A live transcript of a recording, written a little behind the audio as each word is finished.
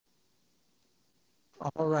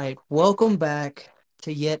All right, welcome back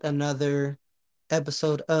to yet another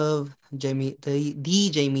episode of the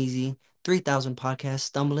Jamiezy 3000 podcast.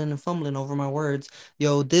 Stumbling and fumbling over my words.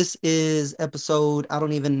 Yo, this is episode I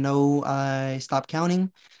don't even know. I stopped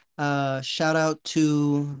counting. Shout out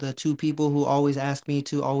to the two people who always ask me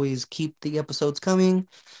to always keep the episodes coming.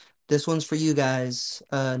 This one's for you guys,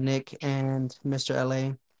 Nick and Mr.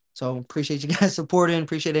 LA. So appreciate you guys supporting.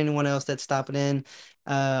 Appreciate anyone else that's stopping in.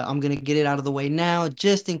 I'm gonna get it out of the way now,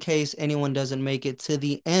 just in case anyone doesn't make it to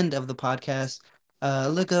the end of the podcast.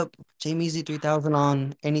 Look up Jamiezy 3000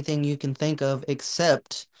 on anything you can think of,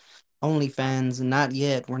 except OnlyFans. Not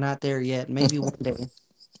yet. We're not there yet. Maybe one day.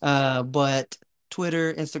 But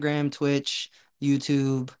Twitter, Instagram, Twitch,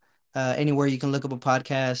 YouTube, anywhere you can look up a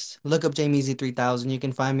podcast, look up Jamie Z3000. You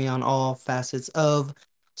can find me on all facets of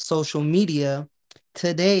social media.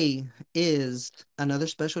 Today is another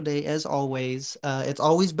special day, as always. It's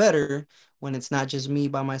always better when it's not just me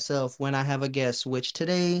by myself, when I have a guest, which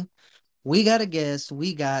today we got a guest.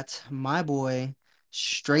 We got my boy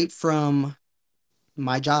straight from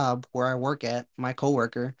my job where I work at, my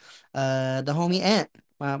coworker, the homie Ant,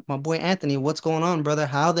 my boy Anthony. What's going on, brother?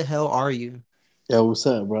 How the hell are you? Yo, what's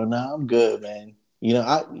up, bro? Nah, I'm good, man.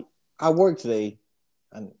 I worked today.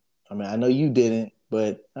 I, I mean, I know you didn't,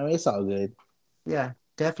 but I mean, it's all good. Yeah,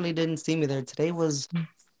 definitely didn't see me there. Today was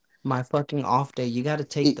my fucking off day. You got to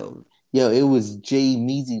take It, those. it was Jay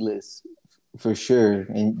Measy list for sure,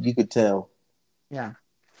 and you could tell. Yeah,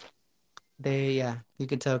 yeah, you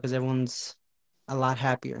could tell because everyone's a lot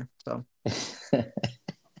happier. So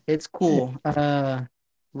it's cool.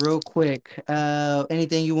 Real quick,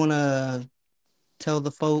 anything you want to tell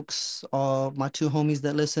the folks, my two homies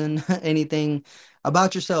that listen, anything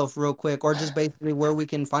about yourself, real quick, or just basically where we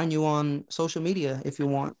can find you on social media if you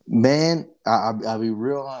want. Man, I'll be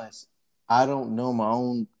real honest. I don't know my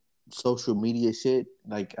own social media shit.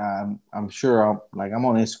 Like I'm sure I'm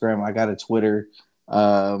on Instagram. I got a Twitter.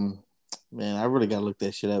 Um, man, I really gotta look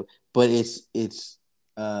that shit up. But it's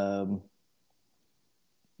um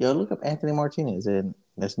look up Anthony Martinez, and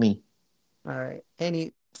that's me. All right.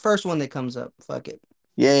 Any first one that comes up, fuck it.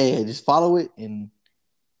 Yeah, just follow it and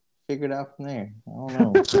figure it out from there. I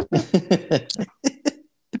don't know.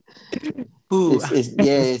 Who?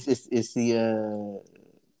 It's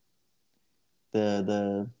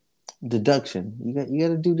the deduction. You got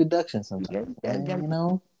to do deduction Yeah, sometimes, yeah, man. got You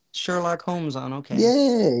know. Sherlock Holmes on. Okay.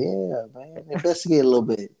 Yeah, man. Investigate a little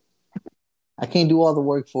bit. I can't do all the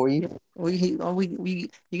work for you. Yeah.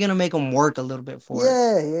 You're gonna make them work a little bit for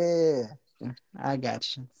it. Yeah. I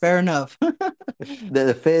got you. Fair enough.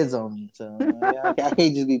 The feds on me, so I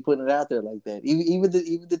can't just be putting it out there like that. Even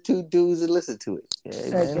the two dudes that listen to it. Yeah,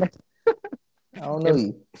 man. Okay. I don't know If,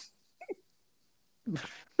 you.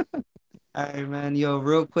 all right, man. Yo,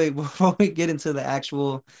 real quick before we get into the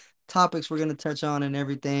actual topics we're gonna touch on and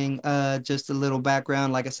everything, just a little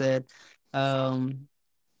background. Like I said, um,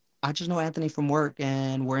 I just know Anthony from work,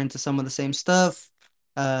 and we're into some of the same stuff,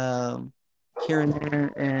 um, here and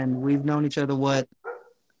there, and we've known each other what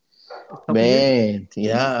a couple years, Man,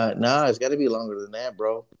 yeah, nah, it's got to be longer than that,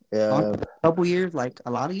 bro. long, Uh, couple years, like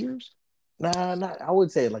a lot of years. nah, not I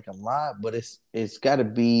would say like a lot, but it's got to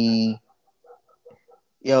be.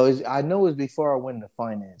 I know it's before I went into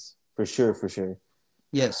finance for sure, for sure.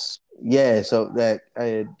 Yes, Yeah, so that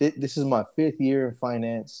this is my fifth year in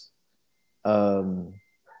finance. Um,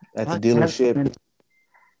 at the fuck, it has been a dealership. minute.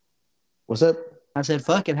 What's up? I said,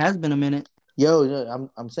 fuck, it has been a minute.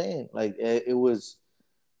 I'm saying like it was.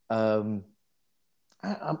 Um,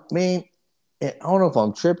 I mean, I don't know if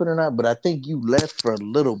I'm tripping or not, but I think you left for a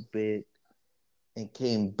little bit and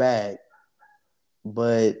came back,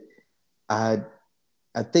 but I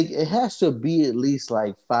I think it has to be at least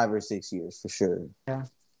like 5 or 6 years for sure. Yeah,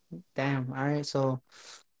 damn. All right, so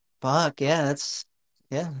fuck, yeah, that's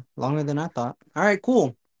yeah, longer than I thought. All right,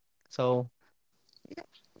 cool. So yeah,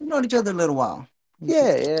 we've known each other a little while. You could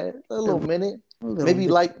Yeah, a a little minute. little bit.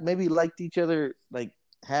 Maybe liked each other like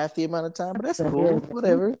half the amount of time, but that's So, yeah, cool.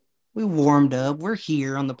 Whatever. we warmed up. We're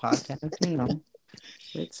here on the podcast,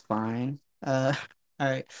 it's fine. All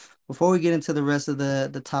right. Before we get into the rest of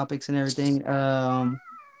the topics and everything,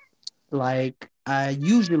 like I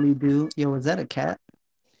usually do. Yo, is that a cat?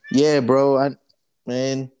 Yeah, bro.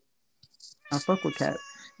 Man. I fuck with cats.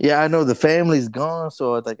 Yeah, I know the family's gone,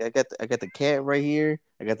 so it's like I got the cat right here.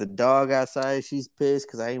 I got the dog outside. She's pissed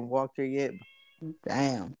because I ain't walked her yet.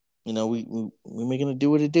 Damn. We making it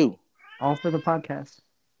do what it do. All for the podcast.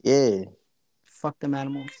 Yeah. Fuck them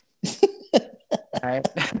animals. All right.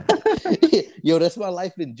 Yo, that's my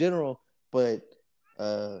life in general. But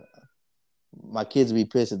uh my kids would be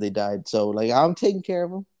pissed if they died. So like I'm taking care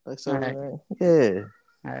of them. Like All so, right. yeah.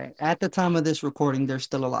 All right. At the time of this recording, they're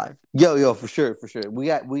still alive. Yo, for sure, for sure. We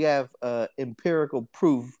have empirical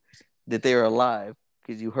proof that they are alive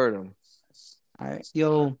because you heard them. All right.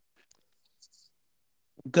 Yo,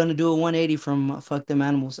 gonna do a 180 from fuck them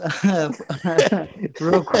animals.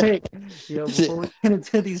 Real quick. Yo, before we get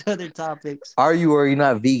into these other topics. Are you or are you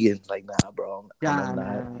not vegan? Like, nah, bro. I'm Nah, not.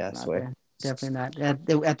 nah, Yeah, I not swear. there. Definitely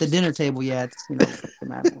not. At the dinner table, yeah, it's fuck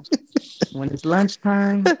them animals. When it's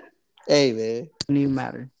lunchtime, Hey, man. doesn't even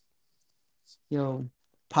matter. Yo,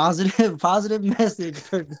 positive message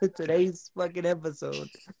for today's fucking episode,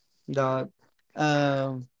 dog.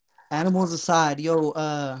 Um, animals aside, yo,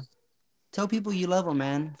 tell people you love them,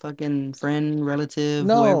 man. Fucking friend, relative,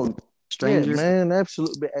 whoever, No, yeah, stranger. man,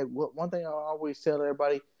 absolutely. One thing I always tell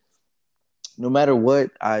everybody, no matter what,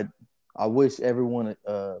 I wish everyone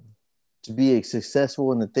to be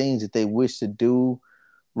successful in the things that they wish to do,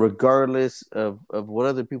 regardless of what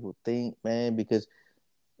other people think, man. Because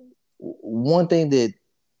one thing that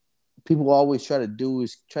people always try to do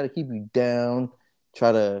is try to keep you down,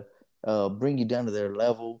 try to bring you down to their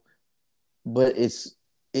level, but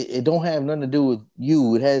it don't have nothing to do with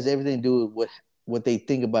you. It has everything to do with what they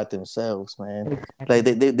think about themselves, man. Like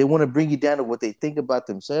Exactly. they want to bring you down to what they think about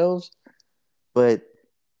themselves, but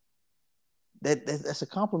that's a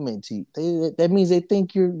compliment to you. That means they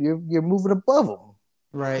think you're moving above them.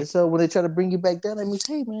 And Right. so when they try to bring you back down, that means,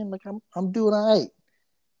 hey man, like I'm doing all right.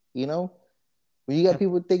 You know, when you got Yep.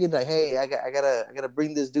 people thinking like, hey, I gotta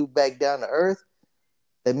bring this dude back down to earth,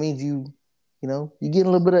 that means you know, you get a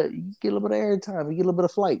little bit of airtime, you get a little bit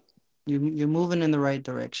of flight. You're moving in the right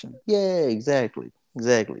direction. Yeah, exactly,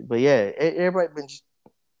 exactly. But yeah, everybody been just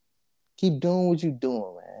keep doing what you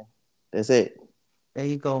doing, man. That's it. There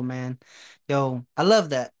you go, man. Yo, I love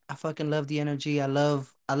that. I fucking love the energy. I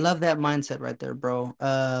love that mindset right there, bro.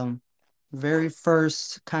 Very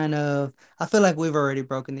first kind of I feel like we've already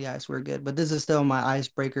broken the ice. We're good. But this is still my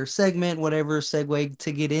icebreaker segment, whatever segue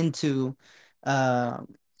to get into uh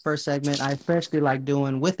first segment. I especially like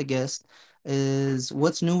doing with a guest is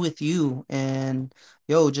what's new with you and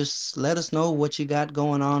yo, just let us know what you got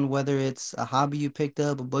going on, whether it's a hobby you picked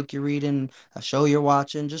up, a book you're reading, a show you're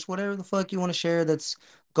watching, just whatever the fuck you want to share that's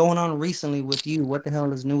going on recently with you. What the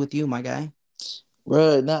hell is new with you, my guy?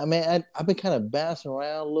 Bro, nah, man, I've been kind of bouncing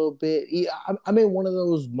around a little bit. Yeah, I'm in one of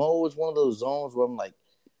those modes, one of those zones where I'm like,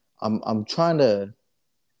 I'm trying to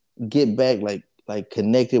get back, like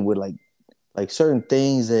connected with like certain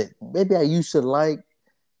things that maybe I used to like.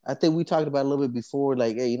 I think we talked about a little bit before,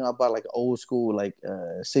 like, hey, you know, I bought like an old school like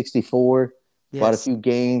 64, bought a Yes. few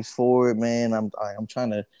games for it, man. I'm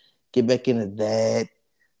trying to get back into that.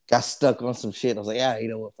 Got stuck on some shit. I was like, you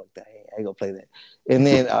know what, fuck that. I ain't gonna play that. And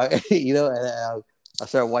then, you know, I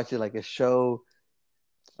started watching like a show.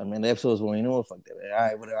 I mean, the episodes were, you know what, fuck that. Man. All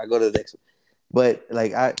right, whatever. I go to the next one. But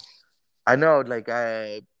like, I know, like,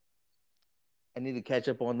 I need to catch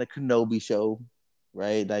up on the Kenobi show,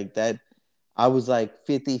 right? Like that. I was like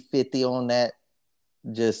 50-50 on that.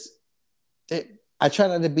 Just, I try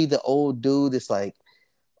not to be the old dude that's like,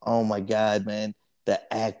 oh my God, man,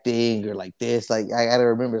 the acting or like this. Like, I gotta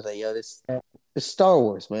remember, it's like, yo, this it's Star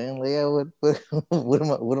Wars, man. Like, yeah,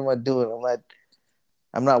 what am I doing?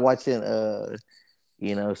 I'm not watching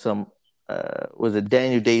you know, some was a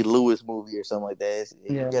Daniel Day Lewis movie or something like that.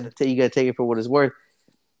 Yeah. You gotta take it for what it's worth.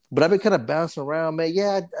 But I've been kind of bouncing around, man.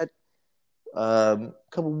 Yeah,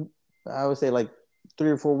 couple, I would say like 3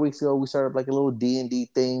 or 4 weeks ago, we started like a little D&D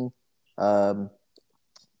thing. Um,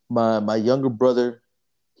 my younger brother,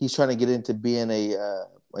 he's trying to get into being a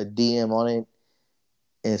DM on it,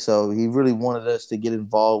 and so he really wanted us to get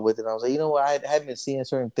involved with it. I was like, you know what, I hadn't been seeing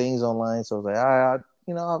certain things online, so I was like, all right,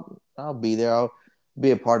 you know, I'll be there. I'll be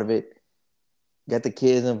a part of it. Got the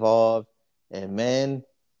kids involved, and man,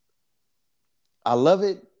 I love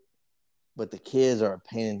it. But the kids are a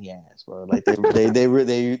pain in the ass, bro. Like they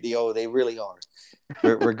really are.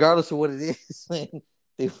 Regardless of what it is, man,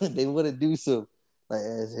 they want to do some like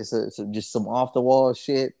just some off the wall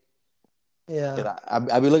shit. Yeah. And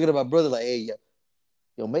I be looking at my brother like, hey,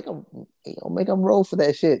 yo, make them roll for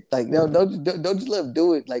that shit. Like, no, don't just let them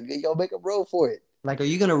do it. Like, yo, make them roll for it. Like, are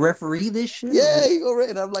you gonna referee this shit? Yeah, you go right.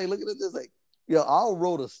 And I'm like looking at this like, I'll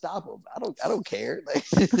roll to stop them. I don't care. Like,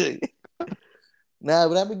 nah,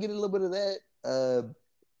 but I've been getting a little bit of that.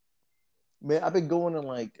 Man, I've been going to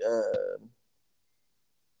like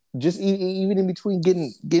just even in between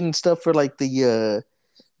getting stuff for like the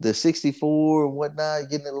 64 and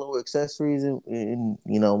whatnot, getting the little accessories and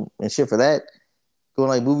you know and shit for that. Going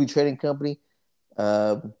like movie trading company,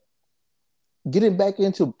 getting back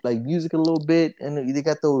into like music a little bit, and they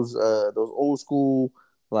got those old school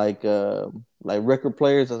like record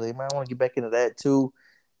players. I was like, man, I want to get back into that too.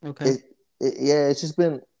 Okay. Yeah, it's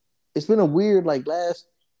been a weird like last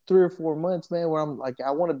 3 or 4 months, man, where I'm like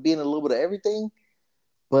I want to be in a little bit of everything,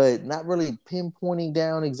 but not really pinpointing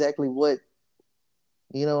down exactly what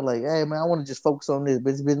like, hey man, I want to just focus on this, but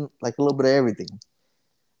it's been like a little bit of everything.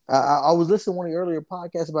 I was listening to one of the earlier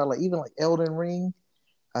podcasts about like even like Elden Ring.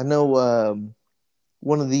 I know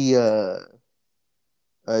one of the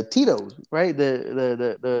Tito's, right?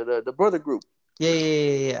 The brother group. Yeah, yeah,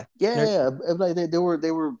 yeah, yeah. Yeah, They're- yeah. Like they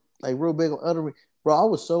were like real big on Elden Ring. Bro, I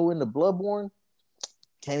was so into Bloodborne,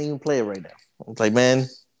 can't even play it right now. I was like, man,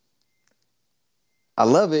 I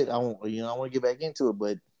love it. I want to get back into it,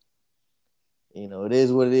 but it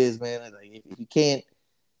is what it is, man. Like if you can't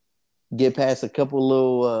get past a couple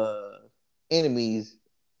little enemies,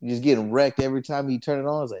 you're just getting wrecked every time you turn it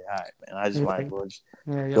on. It's like, all right, man, I just you're might as like, well just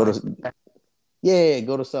yeah, you're go like, to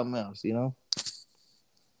go to something else.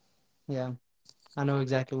 yeah. I know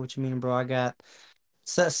exactly what you mean, bro. I got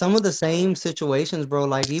some of the same situations, bro.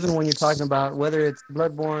 Like even when you're talking about whether it's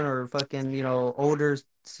Bloodborne or fucking, older,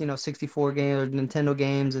 64 games or Nintendo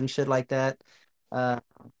games and shit like that. Uh,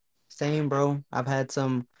 Same, bro. I've had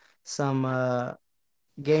some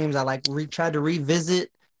games I like tried to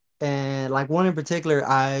revisit, and like one in particular,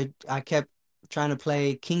 I kept trying to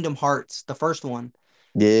play Kingdom Hearts, the first one.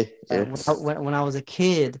 Yeah, yeah, And when I was a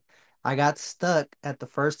kid, I got stuck at the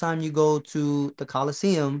first time you go to the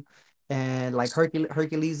Coliseum and like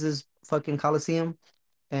Hercules's fucking Coliseum,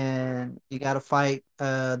 and you got to fight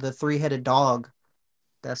the three-headed dog.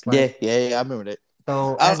 That's like yeah. I remember that.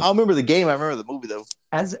 so I remember the game. I remember the movie though.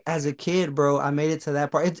 as a kid, bro, I made it to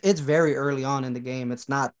that part. It's very early on in the game. It's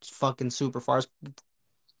not fucking super far. It's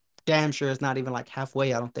damn sure it's not even like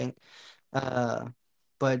halfway, I don't think. Uh,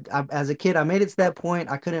 but as a kid, I made it to that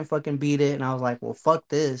point. I couldn't fucking beat it, and I was like, "Well, fuck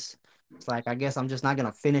this." It's like I guess I'm just not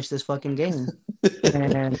gonna finish this fucking game.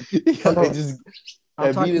 And Yeah, bro, just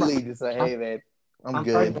I'm talking about, immediately just like, I'm, hey man, I'm I'm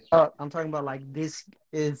talking good. about, I'm talking about like this.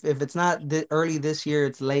 If it's not early this year,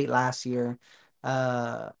 it's late last year.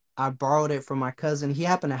 Uh, I borrowed it from my cousin. He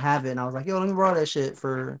happened to have it, and I was like, "Yo, let me borrow that shit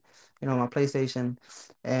for, my PlayStation."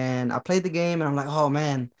 And I played the game, and I'm like, "Oh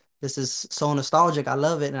man, this is so nostalgic. I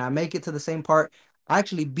love it." And I make it to the same part. I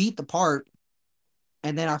actually beat the part,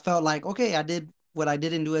 and then I felt like, okay, I did what I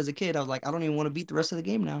didn't do as a kid. I was like, I don't even want to beat the rest of the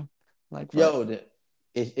game now. Like, fuck. Yo,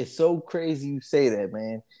 it's so crazy you say that,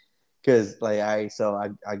 man. Because like, so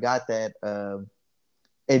I got that,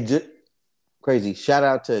 and just crazy. Shout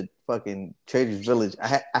out to fucking Traders Village.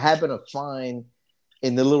 I happen to find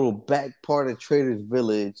in the little back part of Traders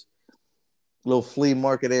Village, little flea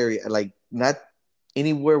market area, like not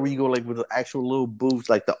anywhere where you go like with the actual little booths,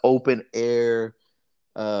 like the open air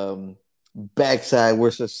backside where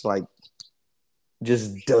it's just like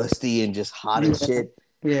just dusty and just hot Yeah, as shit.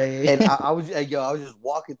 yeah, yeah, And yeah. I was just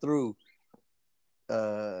walking through,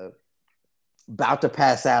 uh, about to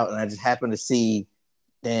pass out, and I just happened to see,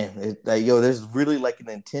 damn, like, there's really like a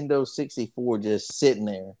Nintendo 64 just sitting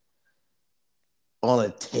there on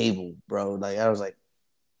a table, bro. Like I was like,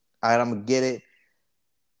 all right, I'm gonna get it,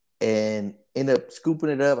 and end up scooping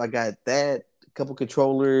it up. I got that, a couple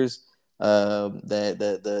controllers, that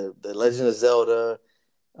the Legend of Zelda,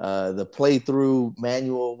 the playthrough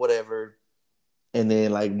manual, whatever, and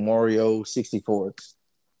then like Mario 64.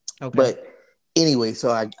 Okay. But anyway,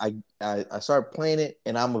 so I started playing it,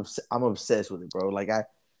 and I'm obsessed with it, bro. Like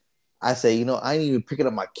I say, I ain't even picking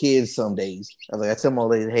up my kids some days. I tell my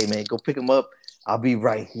lady, hey man, go pick them up. I'll be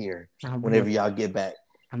right here I'll be whenever right. y'all get back.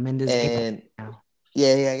 I'm in this game And now.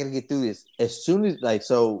 yeah, I gotta get through this. As soon as like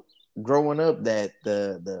so growing up, that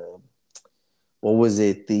the what was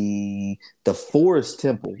it? The Forest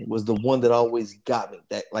Temple was the one that always got me.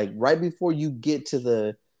 That like right before you get to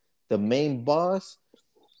the main boss,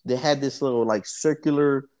 they had this little like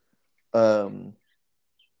circular, um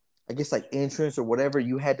I guess like entrance or whatever.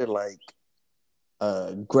 You had to like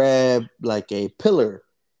grab like a pillar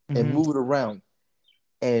and Hmm. move it around.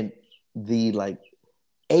 And the like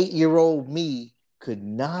 8-year-old me could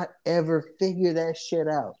not ever figure that shit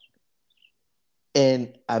out.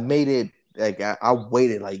 And I made it like I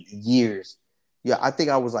waited like years. Yeah, I think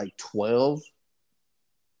I was like 12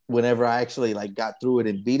 whenever I actually like got through it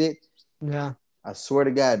and beat it. Yeah. I swear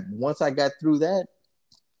to God, once I got through that,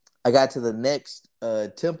 I got to the next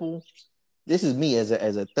temple. This is me as a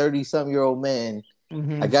 30-something-year-old man. I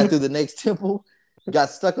Hmm. got through the next temple, got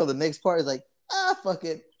stuck on the next part. It's like, fuck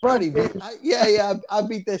it. I Fuck already beat. it. I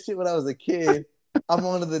beat that shit when I was a kid. I'm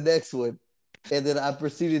on to the next one, and then I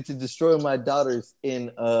proceeded to destroy my daughters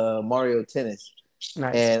in Mario Tennis,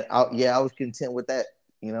 Nice. and I was content with that.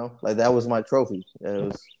 Like that was my trophy. It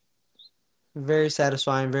was Very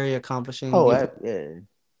satisfying, very accomplishing. Oh, You yeah,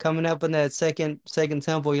 coming up in that second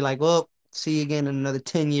temple, you're like, well, see you again in another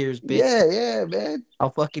 10 years, bitch. yeah, man. I'll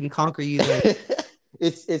fucking conquer you then.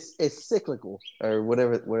 It's cyclical or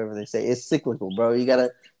whatever they say. It's cyclical, bro. You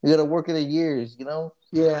gotta work it in years.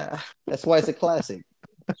 Yeah. That's why it's a classic.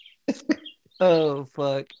 Oh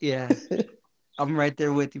fuck. Yeah. I'm right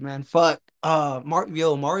there with you, man. Fuck.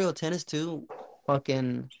 Mario Tennis too.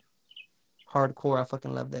 Fucking hardcore. I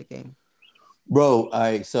fucking love that game. Bro, all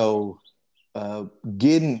right, so uh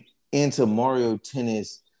getting into Mario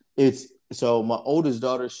Tennis, it's so my oldest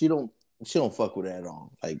daughter, she don't fuck with it at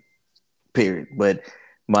all. Like, period. But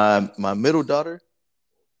my middle daughter,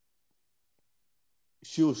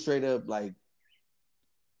 she was straight up like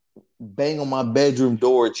bang on my bedroom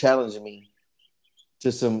door challenging me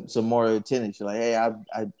to some Mario Tennis. She's like, hey,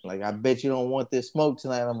 I bet you don't want this smoke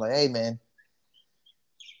tonight. I'm like, hey man,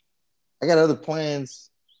 I got other plans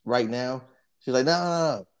right now. She's like,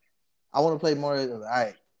 no. I want to play Mario. All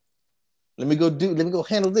right, let me go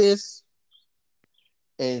handle this.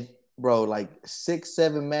 And bro, like 6,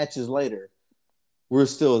 7 matches later, we're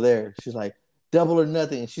still there. She's like, double or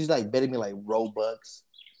nothing. She's like betting me like Robux.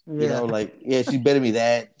 Yeah. Like, yeah, she's betting me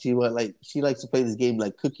that. She likes to play this game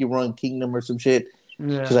like Cookie Run Kingdom or some shit.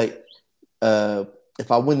 She's Yeah. like,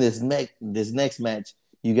 if I win this next match,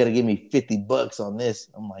 you gotta give me $50 on this.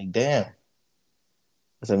 I'm like, damn.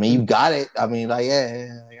 I said, man, you got it. I mean, like,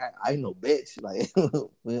 yeah, I ain't no bitch. Like,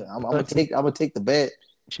 I'm gonna Fucking take the bet.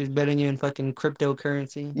 she's betting you in fucking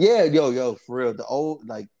cryptocurrency. Yeah, yo, for real. The old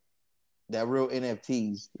like that real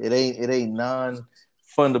NFTs. It ain't non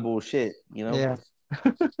fundable shit. Yeah.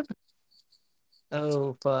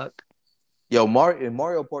 Oh fuck. Yo,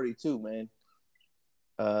 Mario Party 2, man.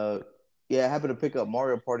 Uh, yeah, I happened to pick up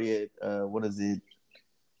Mario Party at what is it?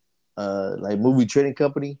 Like movie trading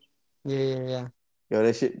company. Yeah, yeah, yeah. Yo,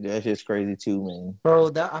 that shit's crazy too, man.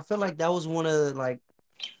 Bro, that I feel like that was one of like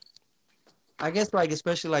I guess like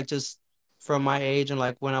especially like just from my age and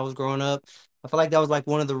like when I was growing up, I feel like that was like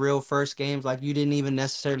one of the real first games like you didn't even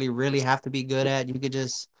necessarily really have to be good at. You could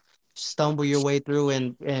just stumble your way through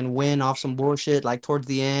and win off some bullshit like towards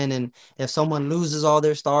the end. And if someone loses all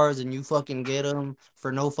their stars and you fucking get them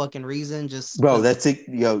for no fucking reason, just Bro, that's it.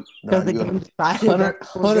 Yo, no, because the you're game decided that's hundred what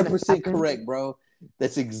was hundred gonna percent happen, correct, bro.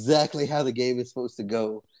 That's exactly how the game is supposed to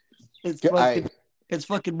go. it's All right,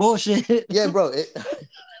 fucking bullshit. yeah, bro.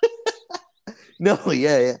 No,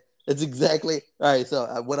 yeah. That's exactly all right. So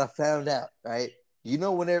what I found out, right?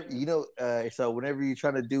 So whenever you're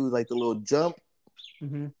trying to do like the little jump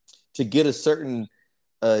Hmm. to get a certain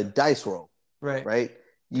dice roll, Right. right?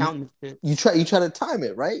 You Counting shit. you try to time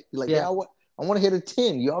it, right? You're like, yeah, Yeah. I want to hit a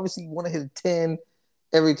 10. You obviously want to hit a 10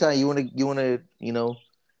 every time. You want to,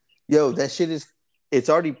 yo, that shit is it's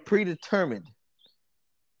already predetermined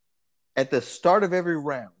at the start of every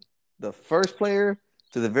round. The first player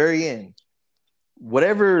to the very end,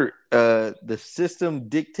 whatever the system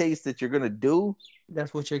dictates that you're gonna do,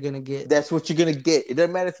 That's what you're gonna get. that's what you're gonna get. It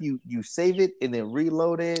doesn't matter if you save it and then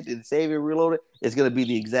reload it and save it, reload it. It's gonna be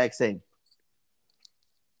the exact same.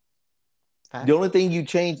 The Fact. only thing you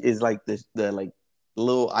change is like the like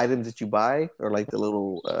little items that you buy or like the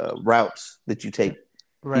little routes that you take.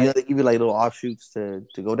 Right. They give you like little offshoots to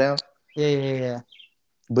go down. Yeah, yeah, yeah.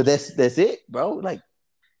 But that's it, bro. Like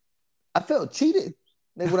I felt cheated.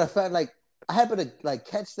 Like when I found like I happened to like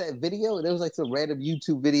catch that video and there was like some random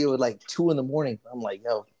YouTube video at like 2 in the morning. I'm like,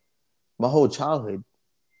 yo, my whole childhood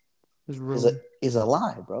It's is a ruined. is a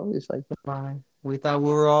lie, bro. It's like Fine. We thought we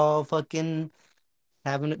were all fucking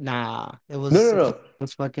having it. Nah, it no, was no, it no,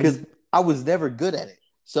 was because fucking I was never good at it.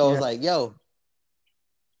 So I was yeah. like, yo,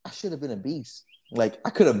 I should have been a beast. Like I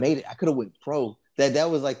could have made it. I could have went pro. That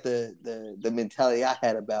was like the mentality I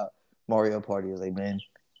had about Mario Party. I was like, man,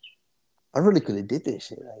 I really could have did this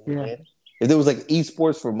shit. Like, Yeah. man, if there was like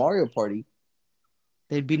esports for Mario Party,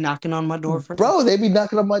 They'd be knocking on my door for now. bro, they'd be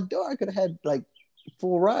knocking on my door. I could have had like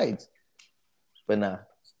full rides, but nah.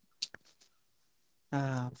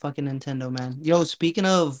 Fucking Nintendo, man. Yo, speaking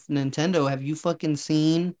of Nintendo, have you fucking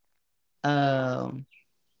seen um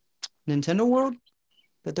Nintendo World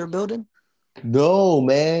that they're building? No,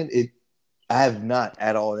 man, I have not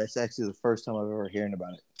at all. That's actually the first time I've ever hearing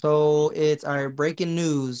about it. So it's our breaking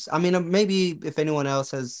news. I mean, maybe if anyone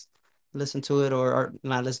else has listened to it or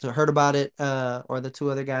not listened to it, heard about it, or the two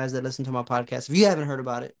other guys that listen to my podcast. If you haven't heard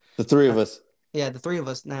about it, The three uh, of us. yeah, the three of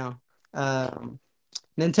us now. Um,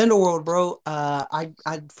 Nintendo World, bro. I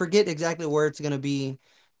forget exactly where it's gonna be,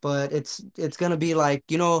 but it's gonna be like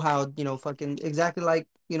how fucking exactly like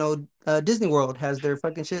Disney World has their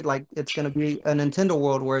fucking shit. Like it's gonna be a Nintendo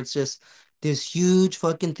World where it's just this huge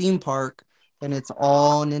fucking theme park and it's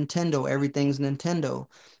all Nintendo. Everything's Nintendo.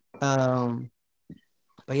 Um,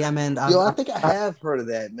 but yeah, man, Yo, I think I I have heard of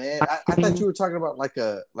that, man. I thought seen you were talking about like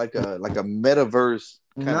a metaverse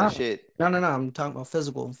kind of no, shit. no. I'm talking about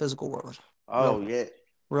physical world, real Oh yeah,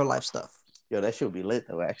 real life stuff. yo, that should be lit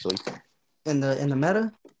though. Actually, In the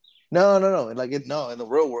meta, no, like no, in the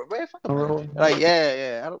real world, man. Fuck a meta. Like real,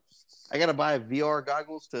 yeah. I gotta buy VR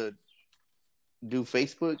goggles to do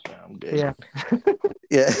Facebook. Nah, I'm good. yeah,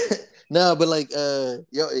 Yeah, no, but like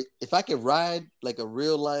yo, if I could ride like a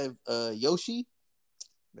real live Yoshi,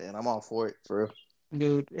 man, I'm all for it for real.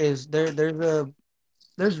 dude. Is there?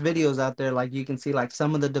 There's videos out there like you can see like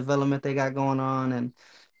some of the development they got going on, and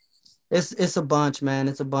it's a bunch, man.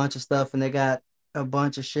 It's a bunch of stuff, and they got a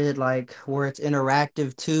bunch of shit like where it's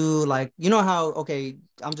interactive too. Like you know how okay,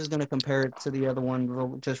 I'm just gonna compare it to the other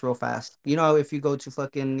one just real fast. You know if you go to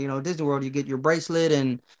fucking Disney World, you get your bracelet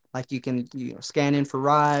and like you can scan in for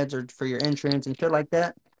rides or for your entrance and shit like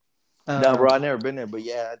that. No, Uh, bro, I never been there, but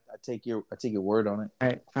yeah, I take your word on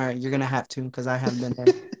all right, you're gonna have to because I have been there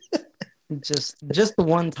it. just the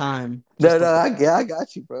one time, No, just the no, yeah, I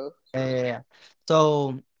got you, bro. yeah.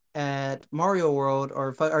 So at Mario World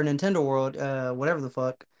or Nintendo World, whatever the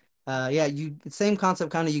fuck, yeah, you same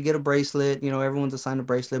concept kind of. You get a bracelet, everyone's assigned a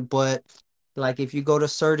bracelet, but like if you go to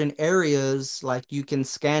certain areas, like you can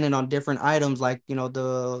scan it on different items, like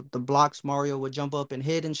the blocks Mario would jump up and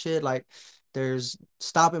hit and shit. Like there's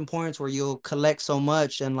stopping points where you'll collect so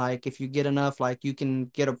much, and like if you get enough, like you can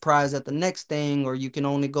get a prize at the next thing, or you can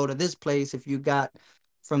only go to this place if you got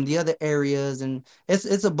from the other areas, and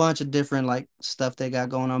it's a bunch of different like stuff they got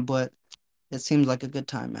going on, but it seems like a good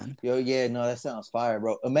time, man. Yo, yeah, no, that sounds fire,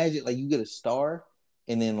 bro. Imagine like you get a star,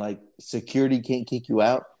 and then like security can't kick you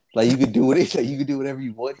out. Like you could do it. Like you could do whatever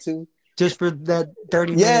you want to. Just for that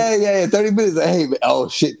 30 minutes. Yeah. 30 minutes. Like, hey, man, oh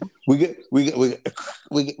shit, we got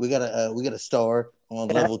a star on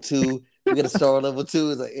Yeah. level two. We got a star on level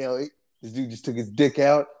two. It's like this dude just took his dick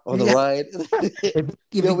out on the Yeah. ride. If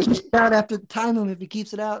he Yo, keeps it out after time him, if he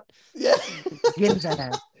keeps it out, yeah, get his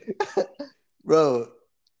ass. bro,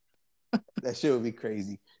 that shit would be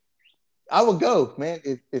crazy. I would go, man.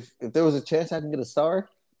 If there was a chance I can get a star,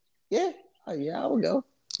 yeah, yeah, I would go.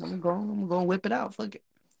 I'm gonna whip it out. Fuck it.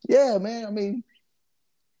 Yeah, man. I mean,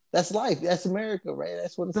 that's life. That's America, right?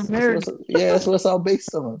 It's America. That's what it's all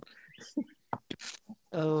based on.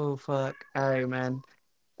 Oh fuck. All right, man.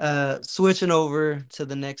 Switching over to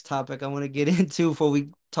the next topic I want to get into before we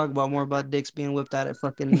talk about more about dicks being whipped out at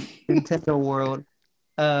fucking Nintendo World.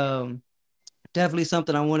 Um, Definitely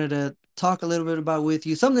something I wanted to talk a little bit about with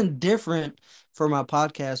you. Something different for my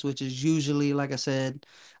podcast, which is usually, like I said,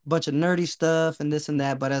 a bunch of nerdy stuff and this and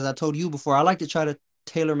that. But as I told you before, I like to try to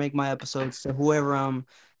tailor make my episodes to whoever I'm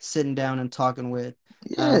sitting down and talking with.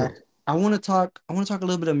 Uh, Yeah, I want to talk. I want to talk a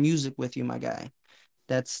little bit of music with you, my guy.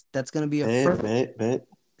 That's gonna be a first. bet.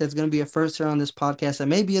 That's gonna be a first here on this podcast, and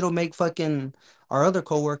maybe it'll make fucking our other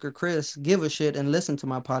coworker Chris give a shit and listen to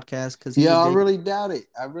my podcast because he's Yeah, a I big really doubt it.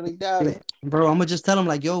 I really doubt yeah, it. bro. I'm gonna just tell him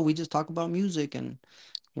like, yo, we just talk about music, and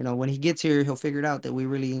when he gets here, he'll figure it out that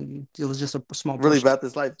it was just a small Really portion. about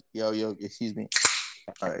this life. Yo, excuse me.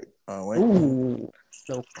 All right. Wait. Ooh,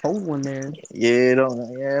 so cold one there.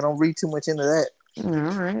 Don't read too much into that. All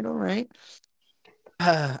right, all right.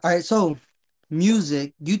 All right, so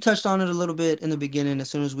music. You touched on it a little bit in the beginning. As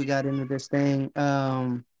soon as we got into this thing,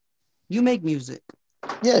 you make music.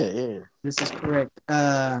 Yeah. This is correct.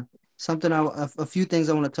 Something a few things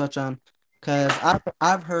I want to touch on because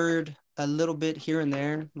I've heard a little bit here and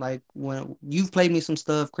there. Like when you've played me some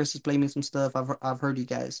stuff, Chris has played me some stuff. I've heard you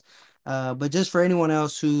guys. But just for anyone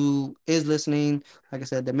else who is listening, like I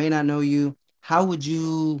said, that may not know you, how would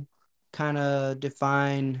you kind of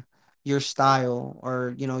define your style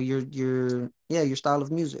or your style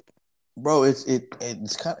of music? Bro,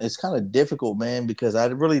 it's kind of difficult, man, because I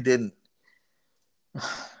really didn't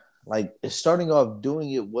like starting off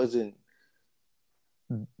doing it wasn't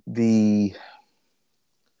the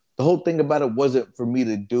the whole thing about it wasn't for me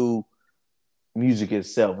to do music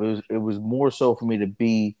itself. It was more so for me to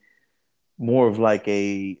be more of like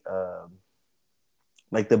a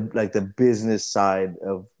like the business side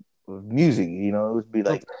of music. It would be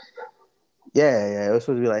like Okay. yeah. It was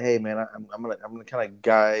supposed to be like, hey man, I'm gonna kind of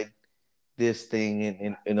guide this thing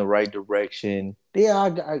in the right direction. Yeah,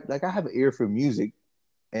 I have an ear for music,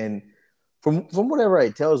 and from whatever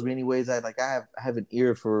it tells me, anyways, I have an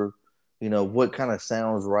ear for what kind of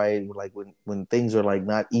sounds right, like when things are like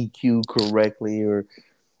not EQ correctly or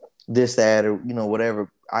this that or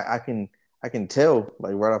whatever. I can tell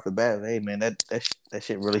like right off the bat, hey man, that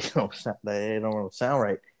shit really don't sound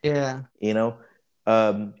right, Yeah. you know.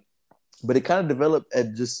 Um, but it kind of developed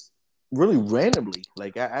at just really randomly,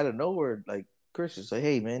 like out of nowhere, like Christian say,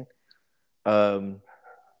 "Hey, man, um,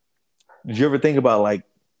 did you ever think about like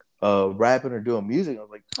rapping or doing music?" I was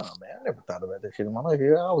like, "Oh man, I never thought about that shit in my life."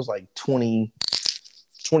 Here, I was like 20,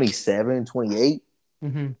 27, 28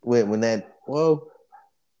 Mm-hmm. when that. Well,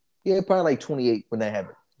 yeah, probably like 28 when that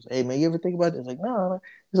happened. I was like, "Hey man, you ever think about this?" Like, no. Nah.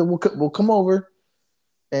 He said, "We'll come over."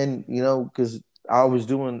 And because I was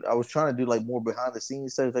trying to do like more behind the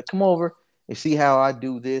scenes stuff. Like, come over and see how I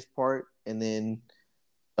do this part, and then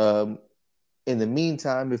um, in the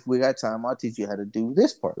meantime, if we got time, I'll teach you how to do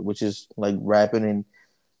this part, which is like rapping. And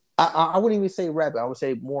I wouldn't even say rapping. I would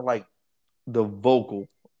say more like the vocal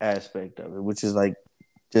aspect of it, which is like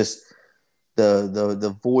just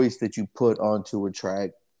the voice that you put onto a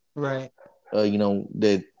track. Right.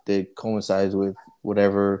 That coincides with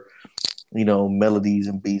whatever melodies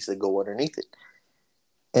and beats that go underneath it.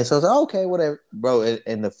 And so I was like, okay, whatever, bro.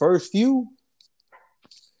 And the first few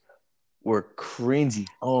were cringy.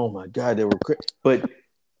 Oh my god, they were but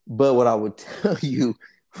what I would tell you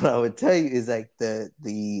is like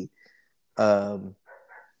the um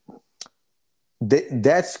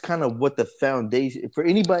that's kind of what the foundation for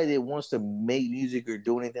anybody that wants to make music or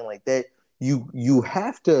do anything like that. You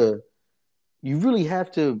have to you really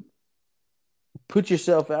have to put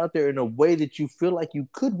yourself out there in a way that you feel like you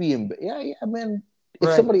could be yeah, man. If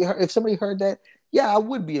Right. somebody heard that, yeah, I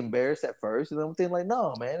would be embarrassed at first, and I'm thinking like,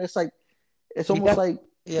 no, man, it's like it's You almost got like,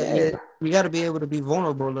 yeah, yeah, you got to be able to be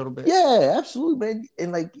vulnerable a little bit. yeah, absolutely, man.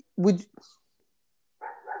 And like, would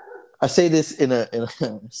I say this in a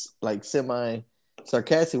like semi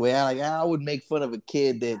sarcastic way? I would make fun of a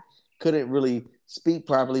kid that couldn't really speak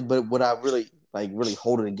properly, but would I really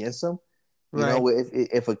hold it against them? Right.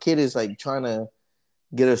 If a kid is like trying to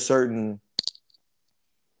get a certain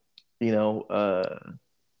you know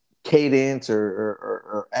cadence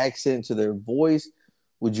or accent to their voice,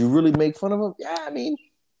 would you really make fun of them? Yeah, I mean,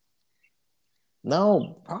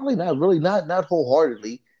 no, probably not. Really, not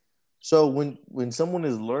wholeheartedly. So when someone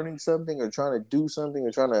is learning something or trying to do something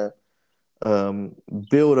or trying to um,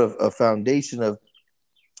 build a foundation of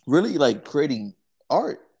really like creating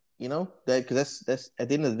art, that because that's at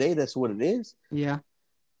the end of the day that's what it is. Yeah.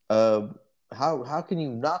 Um, how can you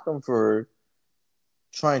knock them for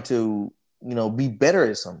trying to be better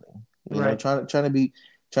at something? Right. Trying to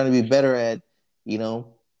be better at you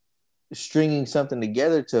know stringing something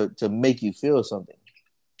together to make you feel something.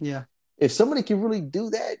 Yeah. If somebody can really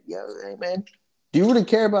do that, yeah, hey man, do you really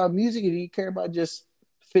care about music, or do you care about just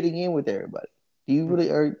fitting in with everybody? Do you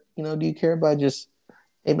really, or do you care about just,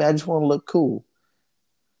 hey man, I just want to look cool?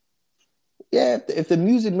 Yeah, if the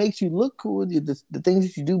music makes you look cool, the things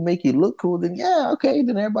that you do make you look cool, then yeah, okay,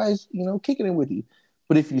 then everybody's kicking it with you.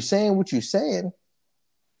 But if you're saying what you're saying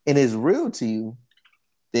and it's real to you,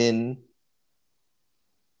 then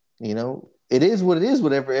it is what it is.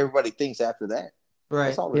 Whatever everybody thinks after that,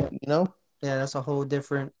 that's Right. all. Yeah. Yeah, that's a whole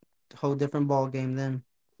different ball game then.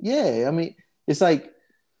 Yeah, I mean, it's like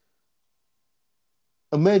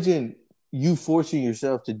imagine you forcing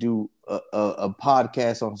yourself to do a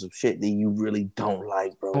podcast on some shit that you really don't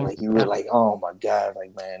like, bro. Oh, Like you yeah. really like, oh my god,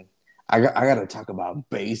 like man, I gotta talk about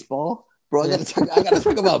baseball, bro. Yeah. I gotta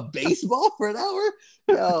talk about baseball for an hour.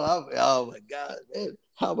 Oh my god, man,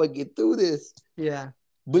 how am I get through this? Yeah.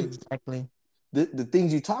 But Exactly. the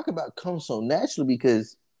things you talk about come so naturally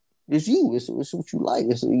because it's you. It's what you like.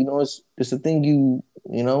 It's the thing you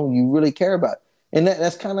really care about, and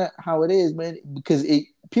that's kind of how it is, man. Because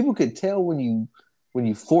people could tell when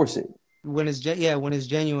you force it. When it's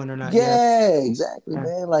genuine or not. Yeah. Yeah, exactly, Yeah.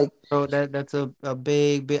 man. Like, Bro, that's a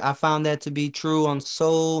big I found that to be true on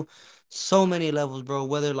so many levels, bro.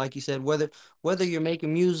 Whether, like you said, whether you're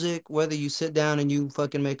making music, whether you sit down and you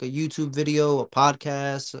fucking make a YouTube video, a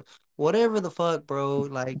podcast, whatever the fuck, bro.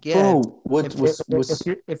 Like, yeah, bro, what was was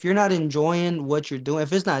if you're not enjoying what you're doing,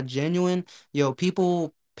 if it's not genuine, yo,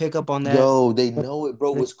 people pick up on that yo? They know it,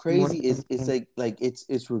 bro. What's more crazy than is it's anything. like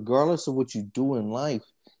it's regardless of what you do in life,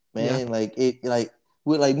 Yeah. man. Like it like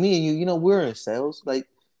with like me and you, we're in sales. Like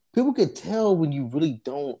people could tell when you really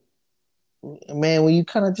don't, man, when you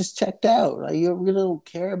kind of just checked out, like you really don't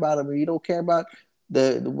care about them, or you don't care about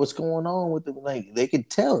the what's going on with them. Like they could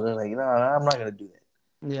tell, they're like, no, I'm not gonna do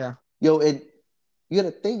that, Yeah. yo. And you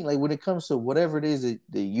gotta think, like when it comes to whatever it is that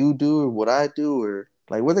you do or what I do, or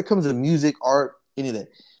like whether it comes to music, art, any of that,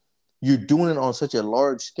 you're doing it on such a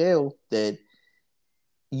large scale that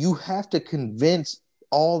you have to convince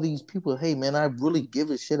all these people, hey man, I really give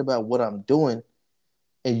a shit about what I'm doing,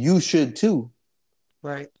 and you should too.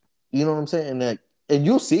 Right. You know what I'm saying? And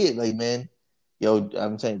you'll see it, like man, yo,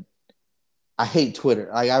 I'm saying I hate Twitter.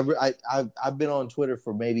 Like I've been on Twitter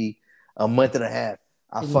for maybe a month and a half.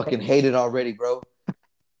 I fucking hate it already, bro.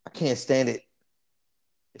 I can't stand it.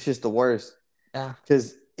 It's just the worst Yeah.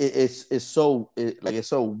 because it's so it's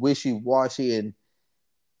so wishy washy and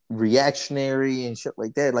reactionary and shit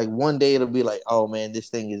like that. Like one day it'll be like, oh man, this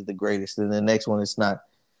thing is the greatest, and the next one it's not.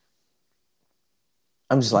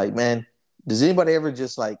 I'm just like, man, does anybody ever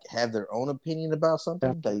just like have their own opinion about Yeah.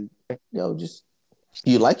 something? Like, just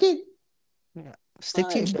do you like it? Yeah. Stick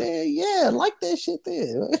All to your right, shit. man. Yeah, like that shit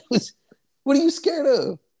then. What are you scared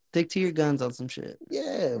of? Stick to your guns on some shit.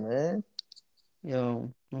 Yeah, man.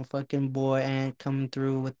 Yo, my fucking boy Ant coming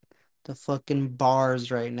through with the fucking bars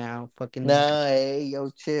right now. Fucking Nah, hey, yo,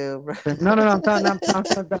 chill, bro. no. I'm talking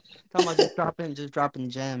about just dropping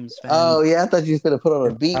gems, fam. Oh yeah, I thought you was gonna put on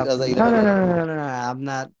a beat. I was like, No, no, no, no, no, no, no, no, no. I'm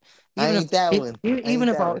not. I Even if ain't that one. I ain't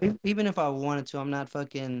that one. even if I wanted to, I'm not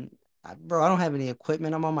fucking. Bro, I don't have any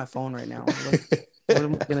equipment. I'm on my phone right now. What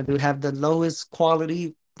am I gonna do? Have the lowest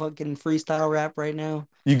quality fucking freestyle rap right now?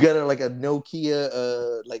 You got like a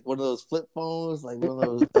Nokia, like one of those flip phones, like one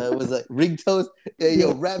of those was like ringtones. Hey, Yeah,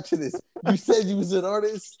 yo, rap to this. You said you was an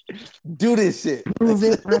artist. Do this shit. prove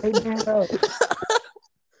it right now.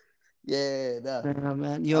 Yeah, nah, Nah,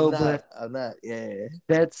 man. I'm Yo, not. but I'm not. Yeah.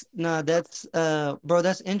 that's bro,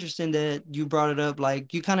 that's interesting that you brought it up.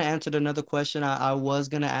 Like you kind of answered another question I was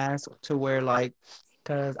gonna ask to where like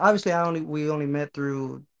because obviously we only met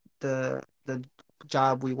through the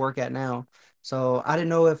job we work at now. So I didn't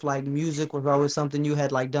know if like music was always something you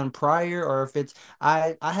had like done prior or if it's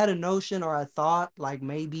I had a notion or I thought like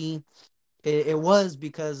maybe it was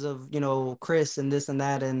because of Chris and this and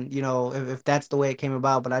that and if that's the way it came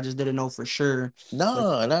about, but I just didn't know for sure. But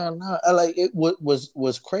No, no, no. Like it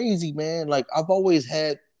was crazy, man. Like I've always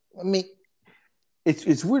had. I mean,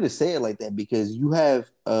 it's weird to say it like that because you have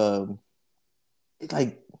it's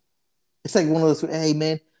like one of those. Hey,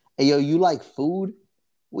 man. Hey, yo, you like food?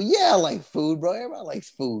 Well, yeah, I like food, bro. Everybody likes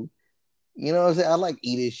food. You know what I'm saying? I like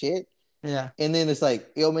eating shit. yeah, And then it's like,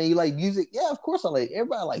 yo, man, you like music? Yeah, of course I like.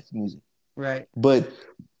 Everybody likes music, right, but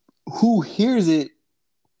who hears it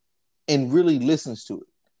and really listens to it?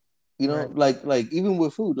 You know, right. like even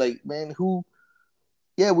with food, like man, who?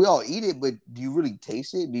 Yeah, we all eat it, but do you really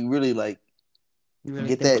taste it? Do you really like You really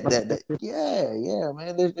get think that about that? it? Yeah, yeah,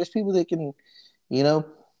 man. There's people that can, you know,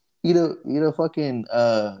 fucking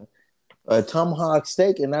a tomahawk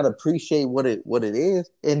steak and not appreciate what it is,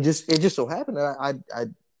 and it just so happened that I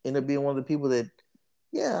end up being one of the people that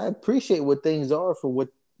I appreciate what things are for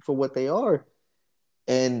what they are,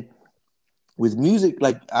 and with music,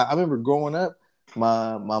 like I remember growing up,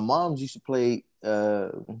 my moms used to play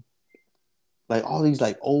like all these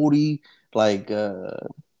like oldie like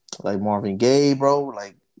like Marvin Gaye, bro,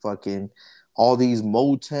 like fucking all these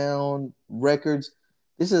Motown records.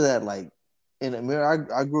 This is at like in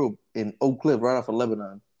America. I grew up in Oak Cliff, right off of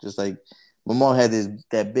Lebanon. Just like my mom had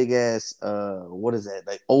that big ass what is that,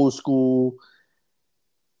 like old school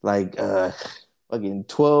like fucking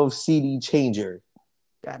 12 CD changer,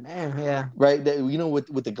 God damn, yeah. right? That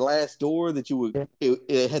with the glass door that you would Yeah.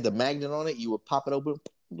 it had the magnet on it. You would pop it open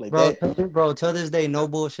like Bro, that. till this day, no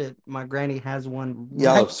bullshit. My granny has one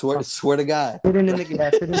Yo, right swear now, swear to God, sitting in the right? yeah,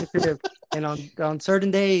 sitting in the crib. And on certain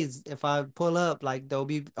days, if I pull up, like there'll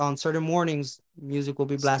be on certain mornings, music will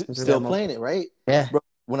be blasting through that Still moment. playing it, right, Yeah, bro?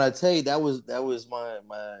 When I tell you that was my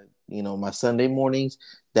my Sunday mornings.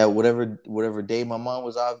 That whatever day my mom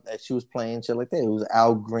was off, that she was playing shit like that. It was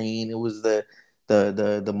Al Green. It was the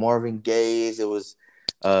Marvin Gaye's. It was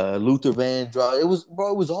Luther Vandross. It was,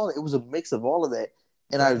 bro. It was all. It was a mix of all of that.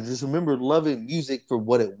 And I right, just remember loving music for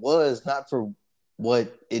what it was, not for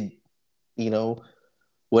what it you know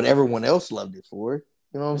what everyone else loved it for.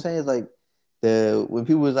 You know what I'm saying? It's like the when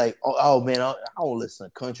people was like, oh man, I don't listen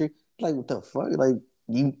to country. Like what the fuck? Like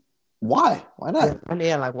you, why? Why yeah, not? and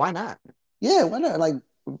yeah. Like, why not? Yeah, why not? Like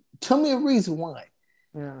tell me a reason why.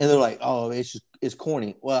 Yeah, And they're like, oh, it's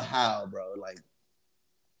corny. Well, how, bro? Like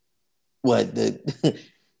what?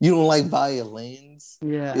 You don't like violins?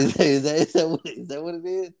 yeah. Is that what it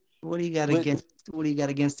is? What do you got But against? What do you got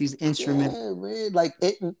against these instruments? yeah, man, like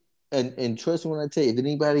it, and trust me when I tell you, if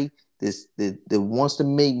anybody that wants to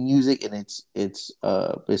make music and it's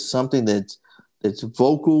something that's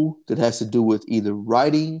vocal that has to do with either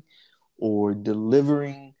writing or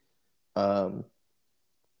delivering um,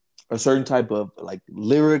 a certain type of like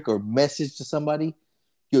lyric or message to somebody,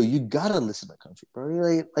 yo, you gotta listen to country,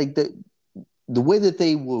 bro. Like the way that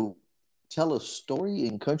they will tell a story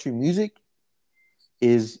in country music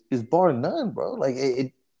is bar none, bro. Like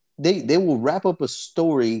they will wrap up a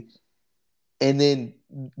story and then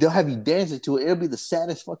they'll have you dancing to it. It'll be the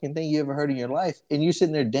saddest fucking thing you ever heard in your life, and you're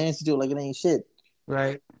sitting there dancing to it like it ain't shit.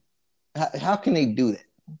 Right. How can they do that?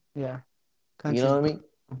 Yeah. You know Country's what I mean?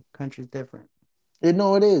 Country's different. You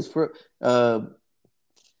know it is for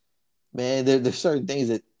man. There's certain things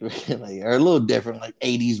that like are a little different, like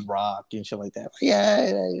 '80s rock and shit like that.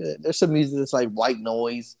 Yeah, there's some music that's like white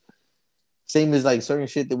noise. Same as like certain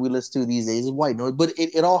shit that we listen to these days is white noise, but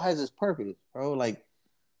it all has its purpose, bro. Like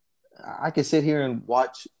I could sit here and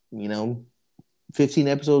watch, 15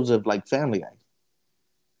 episodes of like Family Guy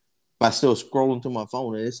by still scrolling through my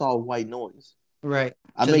phone, and it's all white noise. Right.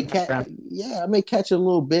 I Just may catch, background. yeah, I may catch a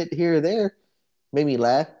little bit here or there, make me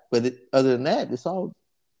laugh, but other than that, it's all,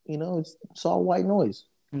 it's all white noise.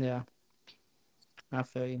 Yeah, I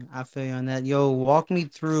feel you. I feel you on that. Yo, walk me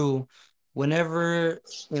through whenever,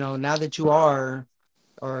 now that you are,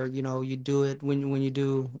 or you do it when you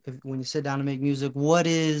do when you sit down to make music, what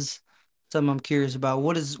is something I'm curious about?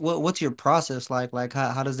 What's your process like? Like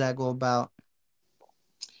how does that go about?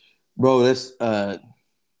 Bro, that's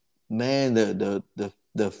man,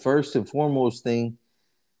 the first and foremost thing,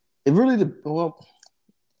 it really well,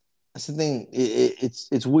 that's the thing.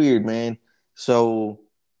 It's weird, man. So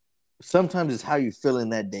sometimes it's how you're feeling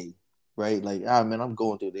that day, right? Like, ah, man, I'm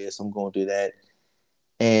going through this, I'm going through that,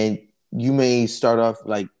 and you may start off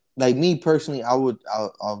like me personally. I'll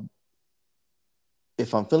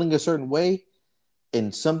if I'm feeling a certain way,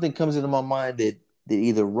 and something comes into my mind that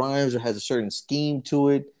either rhymes or has a certain scheme to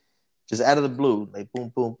it, just out of the blue, like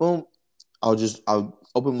boom, boom, boom. I'll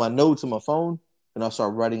open my notes on my phone and I'll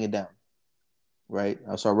start writing it down. Right?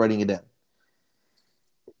 I'll start writing it down.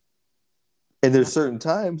 And there's certain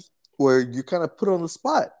times where you're kind of put on the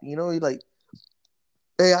spot. You're like,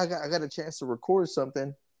 hey, I got a chance to record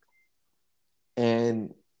something,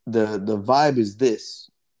 and the vibe is this.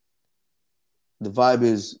 The vibe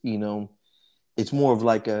is, it's more of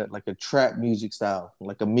like a trap music style,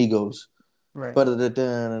 like Amigos. Right.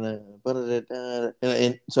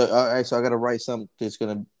 And so all right, so I got to write something that's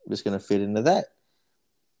gonna fit into that.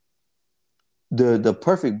 The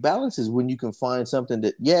perfect balance is when you can find something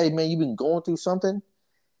that, yeah, man, you've been going through something,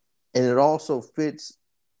 and it also fits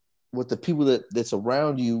with the people that's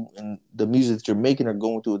around you and the music that you're making are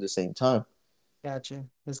going through at the same time. Gotcha.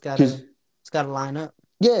 Because It's gotta line up.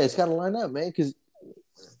 yeah, it's got to line up, man. Because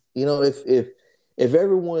if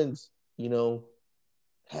everyone's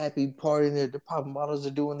happy partying, they're popping bottles,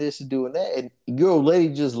 are doing this and doing that, and your old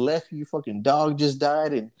lady just left, your fucking dog just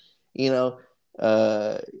died, and you know,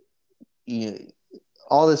 uh, you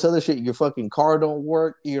all this other shit, your fucking car don't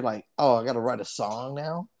work. You're like, oh, I got to write a song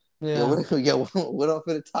now. Yeah, Yeah. what, yeah, what am I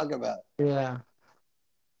going to talk about? Yeah.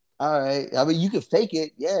 All right, I mean, you can fake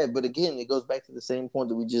it, yeah, but again, it goes back to the same point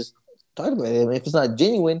that we just talked about. I mean, if it's not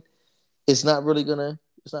genuine, it's not really gonna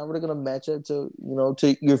it's not really gonna match up to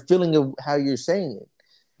your feeling of how you're saying it.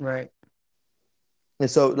 Right. And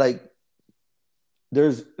so like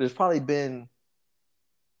there's probably been,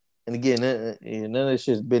 and again, none of this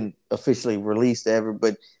shit's been officially released ever,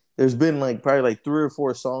 but there's been like probably like three or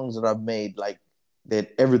four songs that I've made like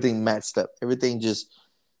that everything matched up. Everything just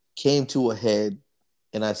came to a head,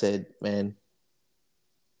 and I said, man,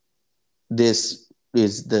 this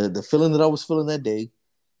is the feeling that I was feeling that day.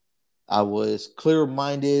 I was clear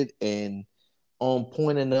minded and on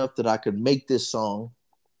point enough that I could make this song,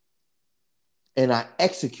 and I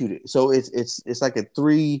executed. So it's like a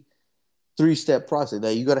three-step process. Now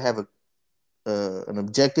you got to have an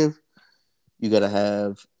objective. You got to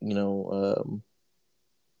have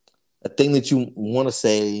a thing that you want to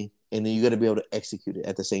say, and then you got to be able to execute it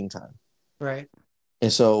at the same time. Right.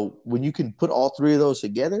 And so when you can put all three of those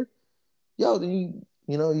together, yo, then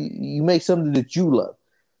you make something that you love.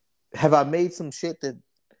 Have I made some shit that,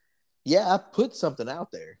 yeah, I put something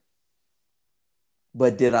out there,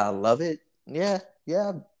 but did I love it? Yeah,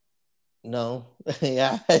 yeah, no,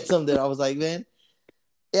 yeah, I had something that I was like, man,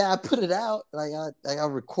 yeah, I put it out, like I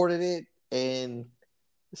recorded it, and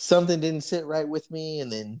something didn't sit right with me,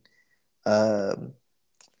 and then um,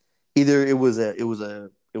 either it was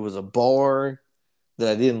a bar that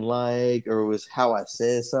I didn't like, or it was how I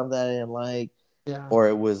said something I didn't like, Yeah. or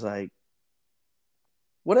it was like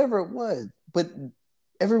whatever it was. But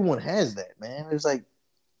everyone has that, man. It's like,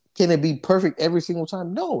 can it be perfect every single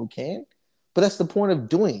time? No, it can't. But that's the point of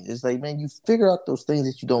doing it. It's like, man, you figure out those things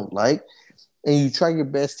that you don't like, and you try your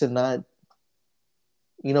best to not,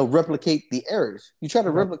 replicate the errors. You try to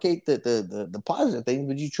Right. replicate the positive things,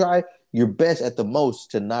 but you try your best at the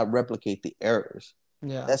most to not replicate the errors.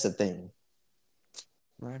 Yeah. That's the thing.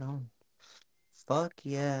 Right on. Fuck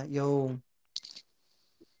yeah. Yo,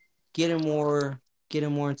 getting more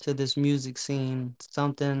getting more into this music scene,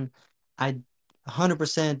 something I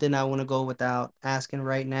 100% did not want to go without asking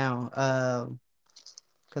right now.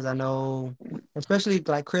 because I know, especially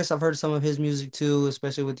like Chris, I've heard some of his music too,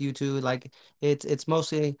 especially with you too. Like it's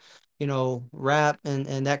mostly, rap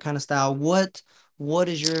and that kind of style. What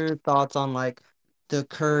is your thoughts on like the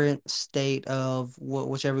current state of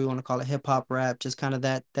whichever you want to call it, hip hop, rap, just kind of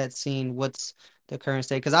that scene? What's the current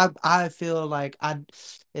state? Because I feel like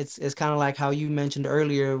it's kind of like how you mentioned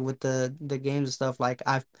earlier with the games and stuff. Like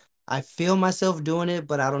I feel myself doing it,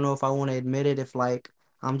 but I don't know if I want to admit it. If like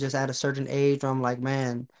I'm just at a certain age where I'm like,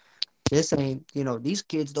 man, this ain't, these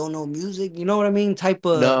kids don't know music. You know what I mean? Type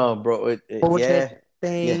of No, bro. old head Yeah,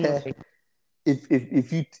 thing. yeah. Like,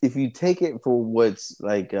 If you take it for what's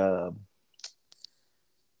like for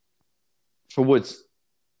what's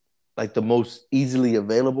like the most easily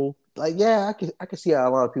available, like yeah, I can see how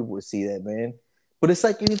a lot of people would see that, man. But it's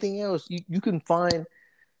like anything else. You can find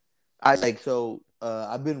I like so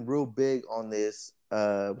I've been real big on this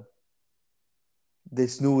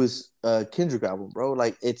newest Kendrick album, bro.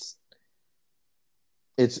 Like it's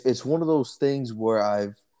one of those things where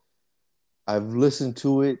I've listened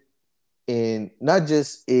to it in not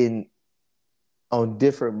just in on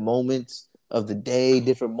different moments of the day,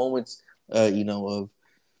 different moments, of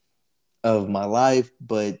my life,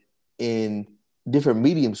 but in different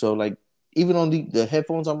mediums. So like even on the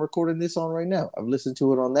headphones I'm recording this on right now, I've listened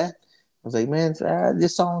to it on that. I was like, man,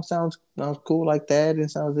 this song sounds cool like that, and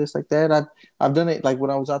sounds this like that. I've done it like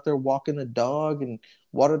when I was out there walking the dog and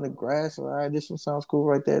watering the grass. All right, this one sounds cool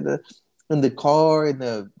right there. In the car, in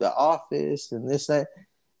the office, and this that,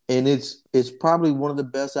 and it's probably one of the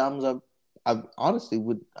best albums I've honestly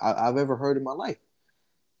I've ever heard in my life,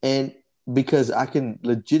 and because I can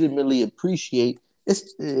legitimately appreciate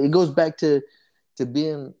it goes back to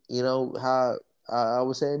being how I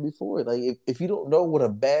was saying before, like if you don't know what a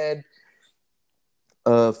bad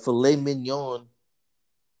filet mignon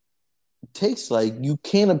tastes like, you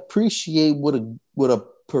can't appreciate what a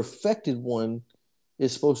perfected one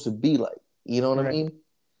is supposed to be like. You know what I right, mean?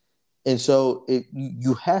 And so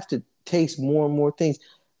you have to taste more and more things.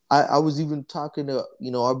 I was even talking to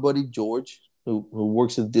our buddy George who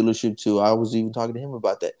works at the dealership too. I was even talking to him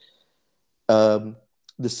about that. Um,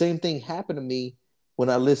 the same thing happened to me when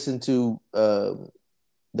I listened to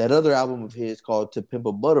that other album of his called "To Pimp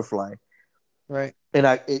a Butterfly," right, and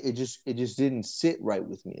it just didn't sit right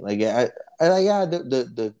with me. Like yeah,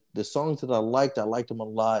 the songs that I liked them a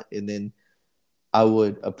lot, and then I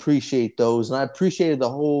would appreciate those, and I appreciated the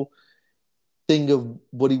whole thing of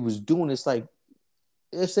what he was doing. It's like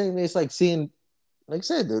seeing, like I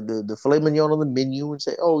said, the filet mignon on the menu and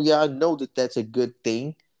say, oh yeah, I know that that's a good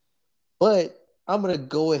thing, but I'm gonna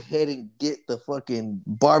go ahead and get the fucking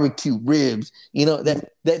barbecue ribs. That's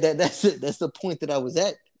the point that I was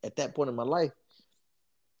at that point in my life.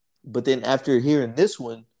 But then after hearing this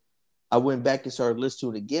one, I went back and started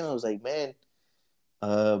listening to it again. I was like, man,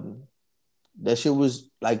 um, that shit was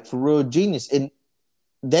like for real genius. And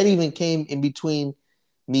that even came in between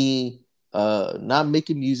me not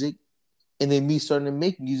making music and then me starting to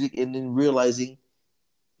make music and then realizing,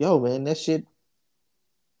 yo, man, that shit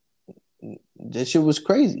was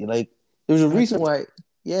crazy. Like there's a right. reason why,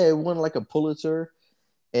 yeah, it won like a Pulitzer,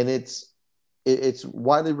 and it's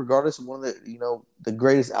widely regarded as one of the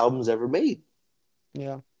greatest albums ever made.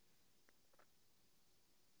 Yeah,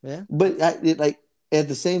 yeah. But like at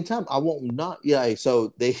the same time, I won't not yeah.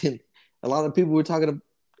 So they a lot of people were talking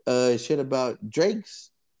shit about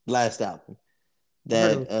Drake's last album. I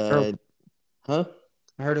heard it That was terrible. huh,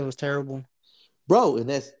 I heard it was terrible. bro, and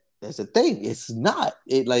that's the thing. It's not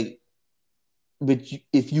it like, but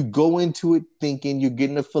if you go into it thinking you're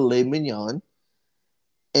getting a filet mignon,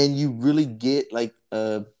 and you really get like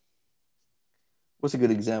what's a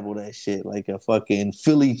good example of that shit? Like a fucking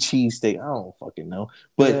Philly cheesesteak. I don't fucking know,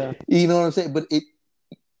 but Yeah, you know what I'm saying. But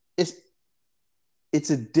it's it's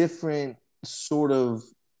a different sort of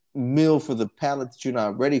meal for the palate that you're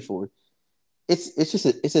not ready for. It's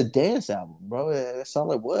just a dance album, bro. That's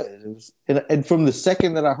all it was. It was, and from the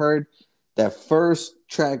second that I heard that first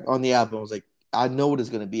track on the album, I was like, I know what it's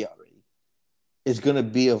gonna be already. It's gonna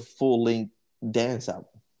be a full length dance album,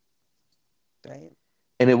 damn.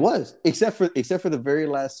 and it was, except for the very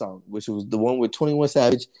last song, which was the one with 21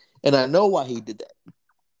 Savage, and I know why he did that.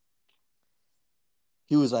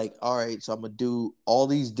 He was like, all right, so I'm gonna do all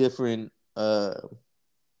these different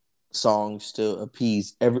songs to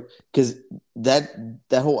appease every, because that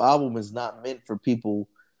that whole album is not meant for people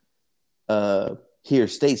here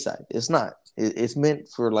stateside. It's not. It's meant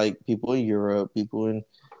for like people in Europe, people in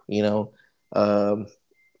you know um,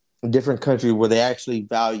 different countries where they actually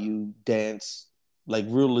value dance, like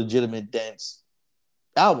real legitimate dance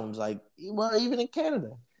albums. Like well, even in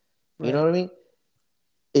Canada, you know Right. what I mean.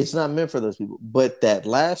 it's not meant for those people. But that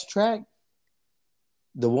last track,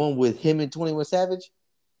 the one with him and 21 Savage,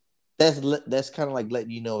 that's kind of like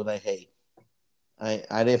letting you know, like, hey,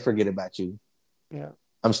 I didn't forget about you. Yeah.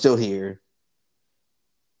 I'm still here,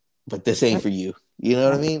 but this ain't I, for you. You know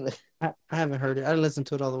what I, I mean? I haven't heard it. I listened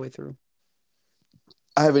to it all the way through.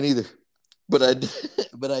 I haven't either, but I did,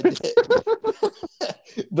 but I did,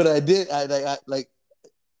 but I did. I like.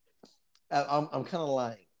 I'm kind of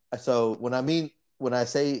lying. So when I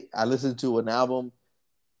say I listen to an album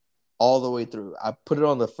all the way through, I put it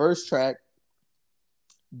on the first track.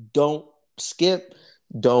 Don't skip.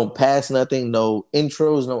 Don't pass nothing. No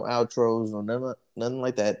intros. No outros. No nothing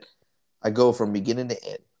like that. I go from beginning to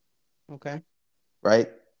end. Okay. Right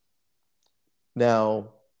now,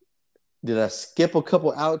 did I skip a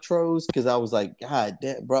couple outros because I was like, God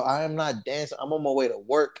damn, bro, I am not dancing. I'm on my way to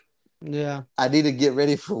work. Yeah. I need to get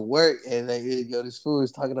ready for work. And like, this fool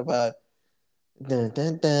is talking about dun,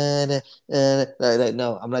 dun, dun, dun, like,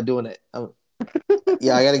 no, I'm not doing it.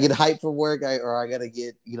 Yeah, I gotta get hyped for work, or I gotta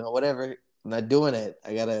get, whatever. I'm not doing it.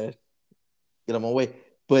 I gotta get on my way.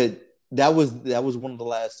 But that was one of the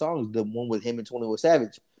last songs, the one with him and 21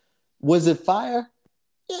 Savage. Was it fire?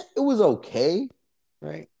 Yeah, it was okay.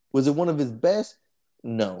 Right. Was it one of his best?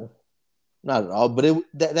 No, not at all. But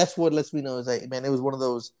that's what lets me know is like, man, it was one of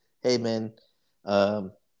those. Hey, man,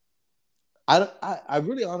 um, I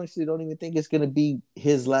really honestly don't even think it's gonna be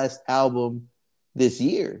his last album this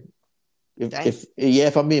year. Dang.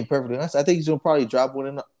 If I'm being perfectly honest, I think he's gonna probably drop one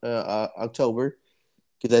in October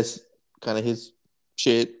because that's kind of his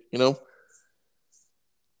shit, you know.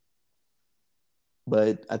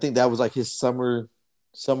 But I think that was like his summer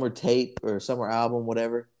tape or summer album,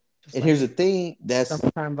 whatever. Just And like here's a the thing: that's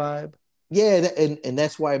summertime vibe. yeah, and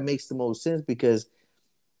that's why it makes the most sense because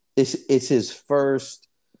it's his first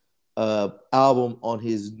album on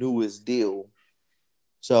his newest deal.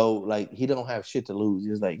 So like he don't have shit to lose.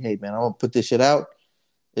 He's like, hey man, I'm gonna put this shit out.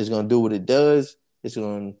 It's gonna do what it does. It's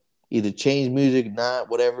gonna either change music, not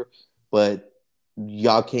whatever. But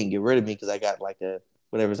y'all can't get rid of me because I got like a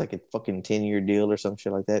whatever. It's like a fucking 10-year deal or some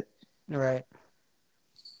shit like that. Right.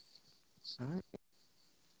 All right.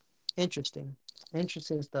 Interesting.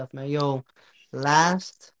 Interesting stuff, man. Yo,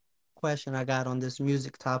 last question I got on this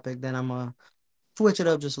music topic, then I'm gonna switch it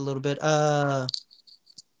up just a little bit.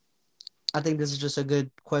 I think this is just a good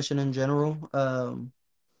question in general. And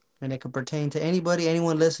it could pertain to anybody,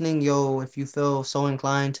 anyone listening. Yo, if you feel so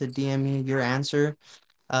inclined to DM me your answer,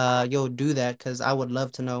 yo, do that because I would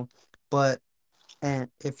love to know. But and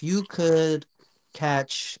if you could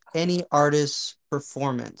catch any artist's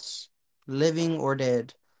performance, living or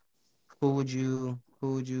dead, who would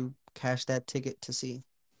you cash that ticket to see?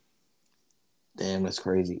 Damn, that's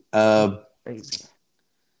crazy. Crazy.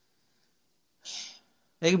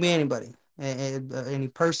 It could be anybody. Any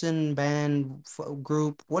person, band,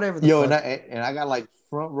 group, whatever the Yo, and fuck. I got like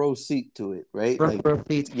front row seat to it, right? Front Like, row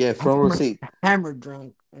seats. yeah, front row seat. Hammered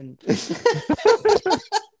drunk and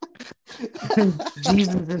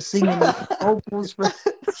Jesus is singing the vocals for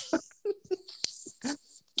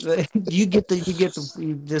you get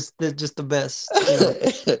the best,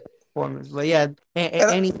 performance. But yeah, And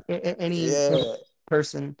any yeah,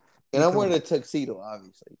 person and you I'm come wearing up. a tuxedo,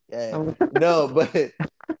 obviously. Yeah, no, but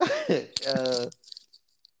uh,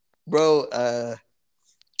 bro,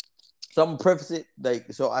 so I'm gonna preface it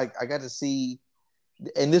like so. I got to see,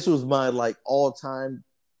 and this was my like all time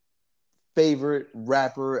favorite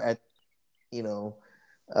rapper at you know,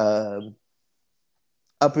 um,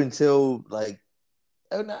 up until like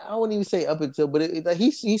I wouldn't even say up until, but like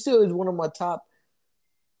he still is one of my top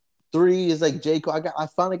three. Is like J Cole. I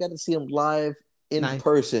finally got to see him live in Nice.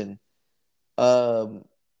 person. Um,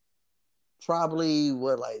 probably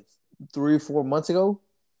what like 3 or 4 months ago,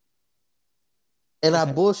 and I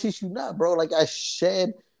Okay. bullshit you not, bro. Like I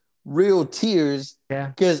shed real tears Yeah.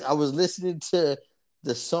 because I was listening to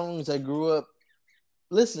the songs I grew up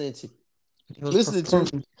listening to. He was Listening to,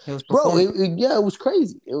 performing. He was bro. performing. Yeah, it was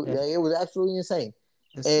crazy. Yeah. It was absolutely insane.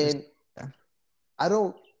 It's And yeah. I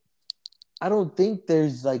don't, I don't think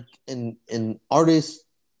there's like an artist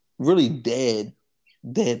really dead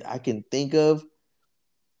that I can think of.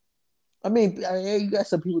 You got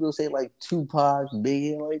some people that say like Tupac,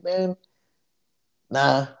 Biggie, like man,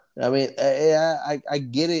 nah. I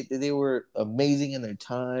get it that they were amazing in their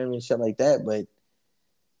time and shit like that, but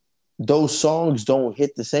those songs don't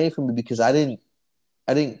hit the same for me because I didn't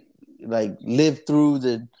like live through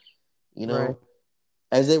the, you Right. know,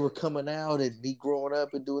 as they were coming out and me growing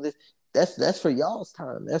up and doing this. That's for y'all's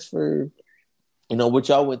time. That's for what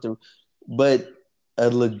y'all went through. But a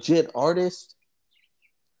legit artist,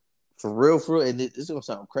 for real, and this is gonna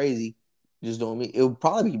sound crazy. just don't mean it would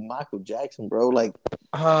probably be Michael Jackson, bro. Like,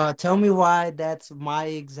 Tell me why that's my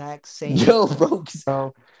exact same. yo, bro,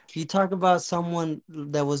 Bro, you talk about someone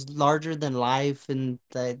that was larger than life and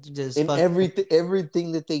that just in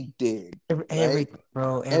everything that they did, right? everything,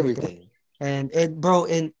 bro, everything. Everything. And bro,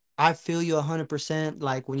 and I feel you 100%.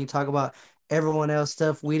 Like when you talk about everyone else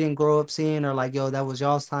stuff we didn't grow up seeing, or like, yo, that was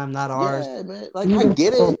y'all's time, not ours. Yeah, man. Like I Even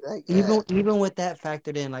get bro, it. Like, yeah, even with that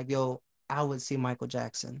factored in, like, yo, I would see Michael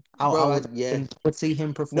Jackson. I bro. would Yeah. and would see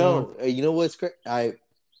him perform. No, you know what's crazy?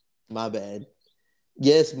 My bad.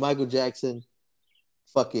 Yes, Michael Jackson.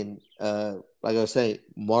 Fucking like I was saying,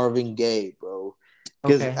 Marvin Gaye, bro.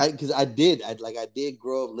 Okay. Because I did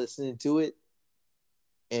grow up listening to it,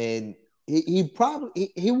 and he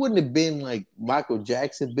probably he wouldn't have been like Michael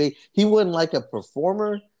Jackson big. He wasn't like a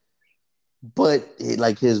performer, but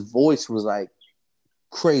like his voice was like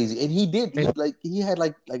crazy, and he had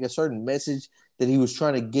like a certain message that he was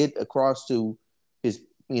trying to get across to his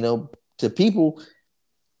to people.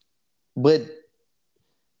 But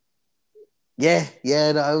yeah,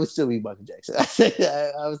 no, it would still be Michael Jackson.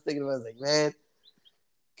 I was thinking about it, like, man,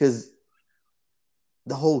 because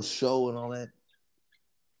the whole show and all that,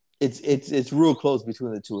 it's real close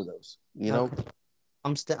between the two of those, you know. Okay.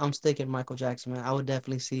 I'm sticking Michael Jackson, man. I would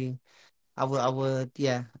definitely see. I would,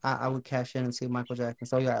 yeah, I would cash in and see Michael Jackson.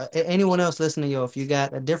 So yeah, anyone else listening, yo, if you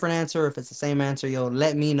got a different answer, if it's the same answer, yo,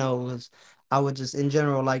 let me know. 'Cause I would just in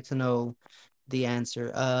general like to know the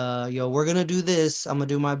answer. Yo, we're gonna do this. I'm gonna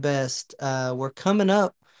do my best. We're coming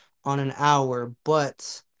up on an hour,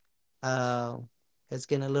 but uh, it's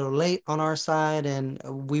getting a little late on our side, and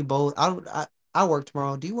we both. I work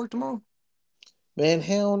tomorrow. Do you work tomorrow? Man,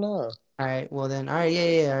 hell no. All right, well then, all right,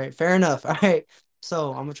 yeah, all right, fair enough. All right,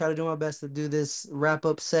 so I'm gonna try to do my best to do this wrap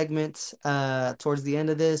up segment towards the end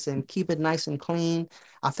of this and keep it nice and clean.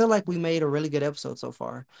 I feel like we made a really good episode so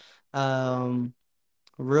far. Um,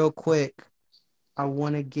 Real quick, I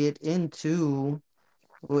want to get into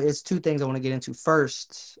well, it's two things I want to get into.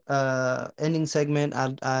 First, ending segment.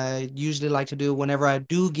 I usually like to do whenever I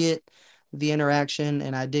do get the interaction,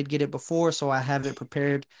 and I did get it before, so I have it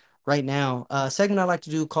prepared right now. Segment I like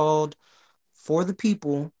to do called for the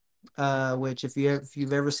people, which if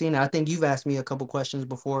you've ever seen it, I think you've asked me a couple questions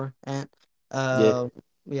before, and Yeah, uh,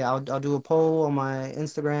 yeah, I'll do a poll on my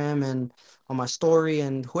Instagram and on my story,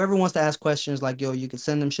 and whoever wants to ask questions, like yo, you can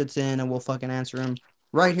send them shits in, and we'll fucking answer them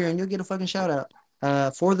right here, and you'll get a fucking shout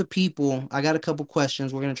out. For the people, I got a couple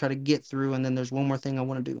questions we're gonna try to get through, and then there's one more thing I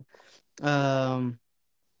want to do.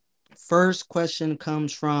 First question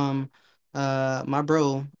comes from my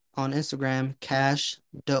bro on Instagram, Cash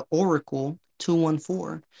the Oracle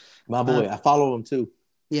 214. my Uh boy. I follow him too.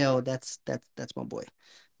 Yo, that's my boy.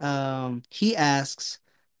 He asks,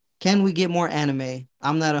 can we get more anime?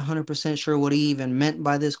 I'm not 100% sure what he even meant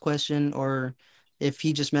by this question, or if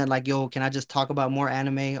he just meant like, yo, can I just talk about more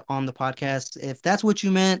anime on the podcast? If that's what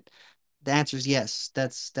you meant, the answer is yes.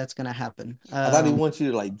 That's gonna happen. I thought he wants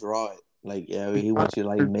you to like draw it. Like, yeah, he wants you to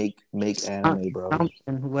like make anime, bro.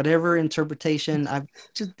 Whatever interpretation, I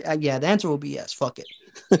just yeah, the answer will be yes. Fuck it.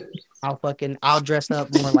 I'll dress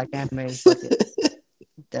up more like anime. Fuck it.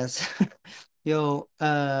 That's yo.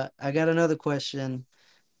 I got another question.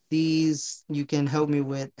 These you can help me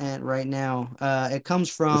with and right now. It comes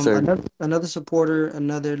Yes, from sir. another supporter,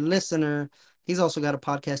 another listener. He's also got a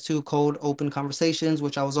podcast too called Open Conversations,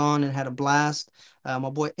 which I was on and had a blast. My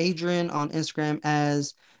boy Adrian on Instagram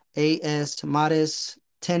as AS Modis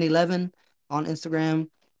 1011 on Instagram.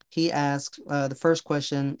 He asks, the first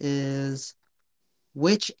question is,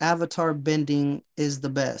 which Avatar bending is the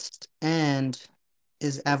best? And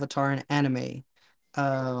is Avatar an anime?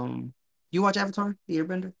 Um, you watch Avatar, the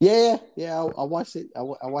Airbender? Yeah. I watched it. I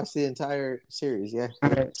watched the entire series. Yeah. All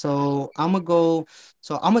right, so I'm gonna go.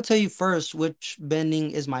 So I'm gonna tell you first which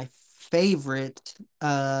bending is my favorite.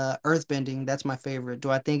 Earth bending. That's my favorite. Do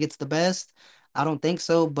I think it's the best? I don't think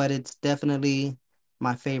so, but it's definitely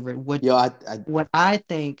my favorite. Yo, I What I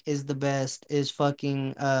think is the best is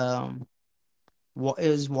fucking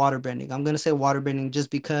is waterbending. I'm gonna say waterbending just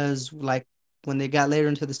because like when they got later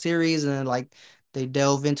into the series and like they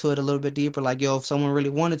delve into it a little bit deeper, like yo, if someone really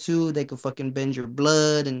wanted to, they could fucking bend your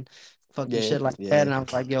blood and fucking yeah shit like that. yeah. And I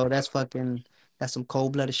was like, yo, that's some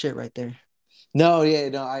cold blooded shit right there. No, yeah,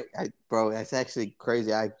 no, bro, that's actually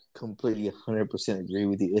crazy. I completely 100% agree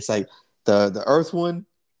with you. It's like the Earth one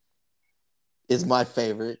is my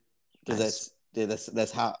favorite because Nice.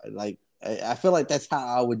 that's how like I feel like that's how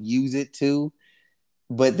I would use it too.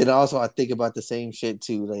 But then also I think about the same shit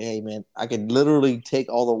too. Like, hey man, I could literally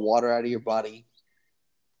take all the water out of your body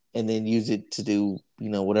and then use it to do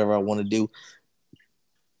whatever I want to do.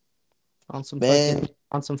 On some fucking Man,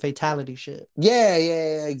 on some fatality shit. Yeah,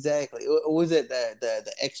 exactly. What was it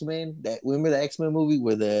the X Men? That remember the X Men movie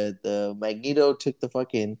where the Magneto took the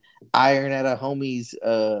fucking iron out of homie's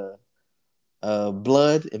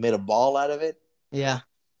blood and made a ball out of it? Yeah,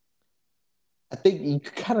 I think you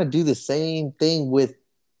could kind of do the same thing with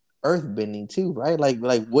earth bending too, right? Like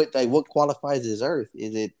what qualifies as earth?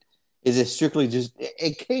 Is it strictly just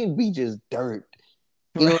it can't be just dirt.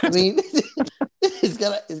 You know what I right. mean? It's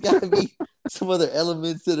gotta be some other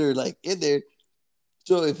elements that are like in there.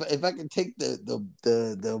 So if I can take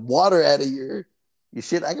the water out of your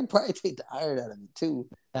shit, I can probably take the iron out of it too.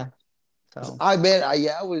 Yeah. So I bet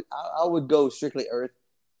I would go strictly earth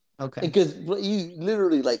okay. because you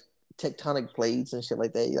literally like tectonic plates and shit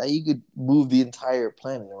like that. Like you could move the entire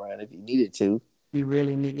planet around if you needed to. You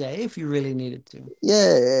really need, yeah, if you really needed to.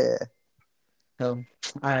 Yeah. So,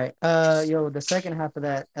 all right. Yo, the second half of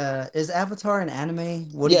that, is Avatar an anime?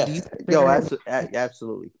 Do Yeah, you yo, consider it?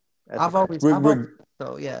 absolutely. I've always,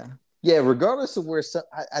 so yeah. Yeah, regardless of where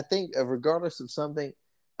I think regardless of something,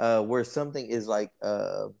 where something is like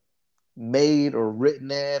made or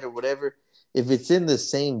written at or whatever, if it's in the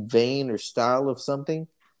same vein or style of something,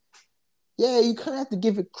 yeah, you kind of have to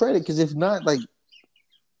give it credit because if not, like,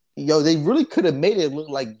 yo, they really could have made it look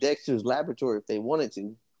like Dexter's Laboratory if they wanted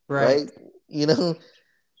to, Right, right? You know,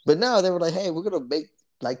 but now they were like, hey, we're gonna make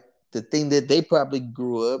like the thing that they probably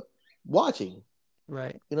grew up watching.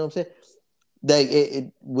 right. You know what I'm saying?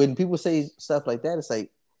 Like when people say stuff like that, it's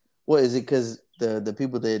like, what is it? Because the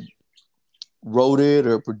people that wrote it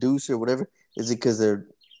or produced it or whatever, is it because they're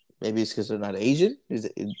maybe it's because they're not Asian?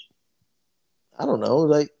 I don't know.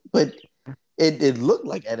 Like, but it looked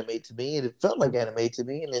like anime to me, and it felt like anime to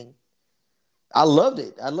me, and then I loved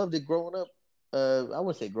it. I loved it growing up. I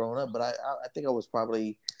wouldn't say growing up, but I think I was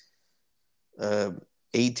probably uh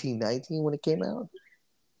 18, 19 when it came out.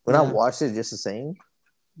 When I Yeah. watched it, just the same,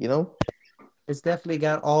 you know. It's definitely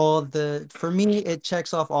got all the, for me, it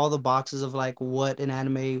checks off all the boxes of like what an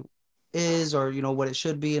anime is, or what it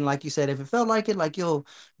should be. And like you said, if it felt like it, like you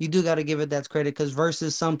do got to give it that credit, because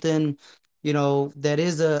versus something, that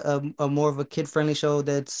is a more of a kid-friendly show,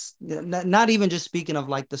 that's not even just speaking of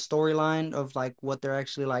like the storyline of like what they're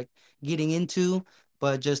actually like getting into,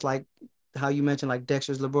 but just like how you mentioned like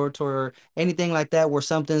Dexter's Laboratory or anything like that, where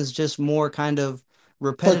something's just more kind of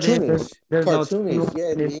repetitive. Cartoonish, There's no cartoonish, yeah,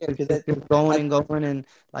 it's, yeah, it's because it's just going I, and going, and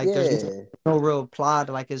like there's yeah, no real plot.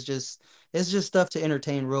 Like it's just stuff to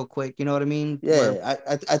entertain real quick. You know what I mean? Where yeah.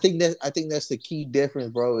 I think that's the key difference,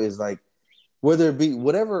 bro. Is like whether it be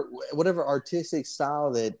whatever artistic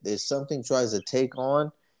style that is something tries to take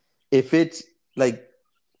on, if it's like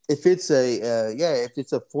if it's if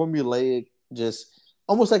it's a formulaic just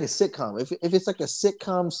almost like a sitcom, if it's like a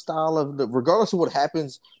sitcom style of regardless of what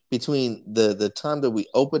happens between the time that we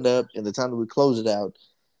opened up and the time that we close it out,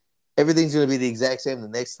 everything's going to be the exact same the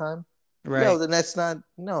next time. Yo, right, then that's not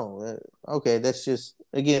no. Okay, that's just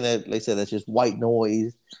again, like I said, that's just white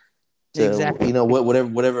noise to exactly,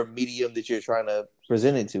 whatever medium that you're trying to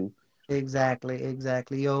present it to.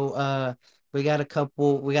 exactly. Yo, we got a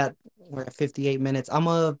couple. We're at 58 minutes. I'm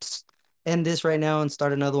gonna end this right now and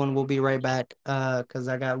start another one. We'll be right back. Because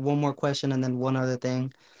I got one more question and then one other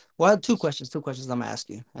thing. Well, two questions I'm gonna ask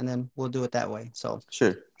you, and then we'll do it that way. So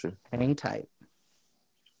Sure, sure. hang tight.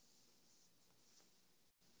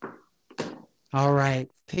 All right,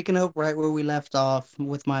 picking up right where we left off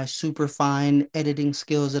with my super fine editing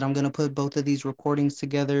skills that I'm gonna put both of these recordings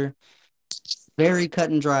together. Very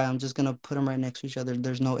cut and dry. I'm just gonna put them right next to each other.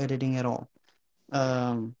 There's no editing at all.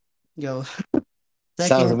 Um, yo, Sounds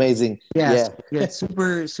second, amazing. yes, Yeah, yeah,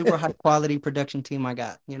 super super high quality production team I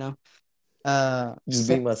got. just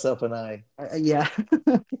Se be myself and I. yeah.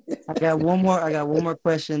 I got one more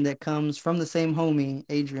question that comes from the same homie,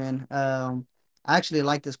 Adrian. I actually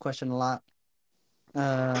like this question a lot.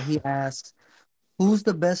 He asks, "Who's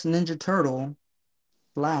the best Ninja Turtle?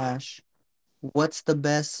 Slash, what's the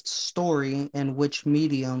best story and which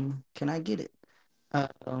medium can I get it?"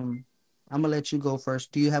 Um, I'm gonna let you go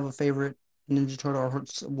first. Do you have a favorite Ninja Turtle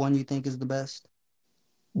or one you think is the best?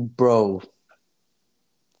 Bro,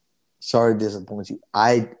 sorry to disappoint you.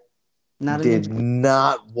 I Not a did Ninja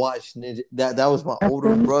not watch Ninja. That was my older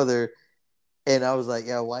Turtle? brother, and I was like,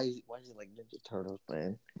 yeah, why is it like Ninja Turtles,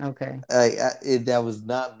 man? Okay. That was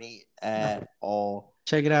not me at Okay. all.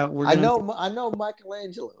 Check it out. We're gonna I know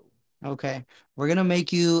Michelangelo. okay. We're gonna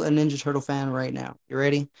make you a Ninja Turtle fan right now. You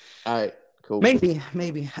ready? All right, cool. Maybe,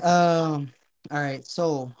 maybe. All right.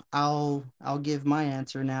 So I'll give my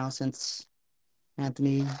answer now since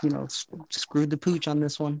Anthony, screwed the pooch on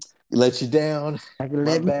this one. Let you down. Like My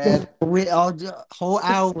let me bad. we all whole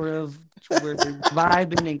hour of we're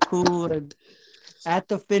vibing and cool. At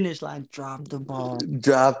the finish line, drop the ball.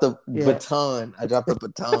 Drop the Yeah. baton. I dropped the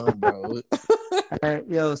baton, bro. All right,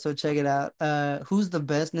 yo, so check it out. Who's the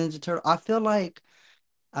best Ninja Turtle? I feel like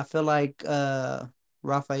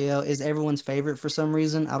Raphael is everyone's favorite for some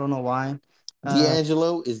reason. I don't know why. Uh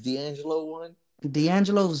D'Angelo is D'Angelo one.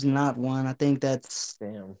 D'Angelo's not one. I think that's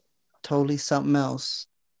Damn. totally something else.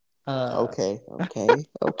 Uh Okay. Okay.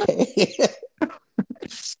 Okay.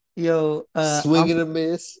 yo, Swing and a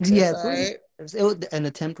miss. That's yeah, all right. an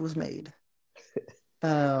attempt was made.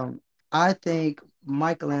 Um, I think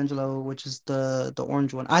Michelangelo, which is the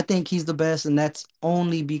orange one, I think he's the best, and that's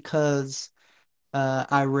only because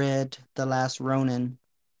I read The Last Ronin,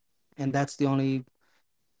 and that's the only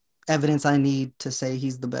evidence I need to say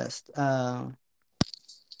he's the best.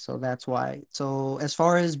 So that's why. So as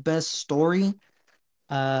far as best story,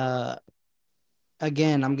 uh,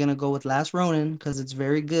 again, I'm gonna go with Last Ronin because it's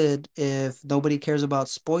very good. If nobody cares about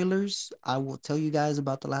spoilers, I will tell you guys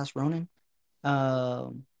about The Last Ronin.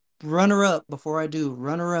 Um, runner up before I do,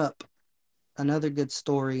 runner up. Another good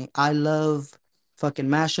story. I love fucking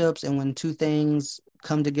mashups and when two things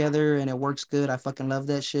come together and it works good, I fucking love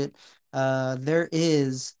that shit. There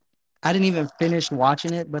is, I didn't even finish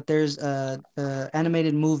watching it, but there's a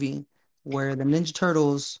animated movie where the Ninja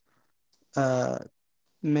Turtles uh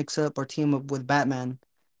mix up or team up with Batman,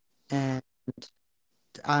 and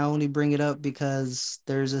I only bring it up because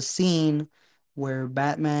there's a scene where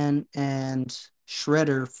Batman and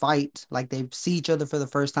Shredder fight, like they see each other for the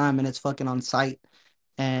first time and it's fucking on sight,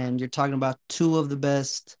 and you're talking about two of the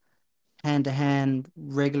best hand to hand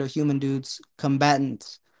regular human dudes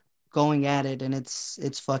combatants going at it, and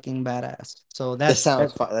it's fucking badass. So That that's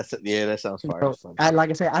sounds that. fire. That's yeah. That sounds fire So as fuck. I like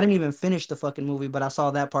I said, I didn't even finish the fucking movie, but I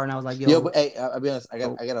saw that part and I was like, Yo, yo, but hey, I'll be honest.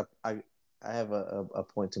 go, I have a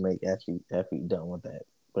point to make after you're done with that.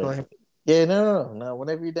 go But ahead. yeah, no.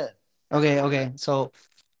 Whenever you're done. Okay. So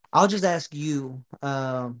I'll just ask you,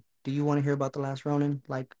 do you want to hear about the last Ronin?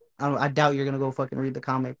 Like, I doubt you're gonna go fucking read the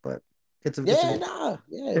comic, but Yeah, nah,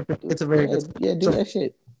 yeah, it's a very good yeah, story. yeah. Do So that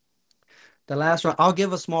shit. the last one, I'll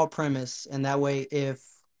give a small premise, and that way, if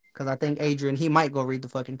because I think Adrian he might go read the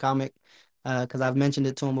fucking comic, because I've mentioned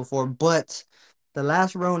it to him before. But the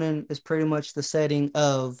last Ronin is pretty much the setting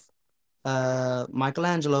of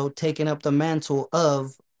Michelangelo taking up the mantle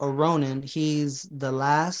of a Ronin. He's the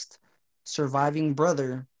last surviving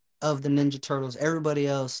brother of the Ninja Turtles. Everybody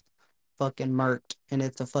else fucking murked, and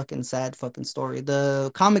it's a fucking sad fucking story.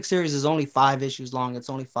 The comic series is only 5 issues long. It's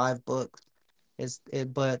only 5 books.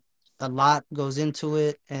 But a lot goes into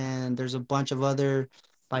it, and there's a bunch of other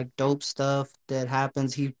like dope stuff that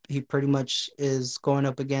happens. He pretty much is going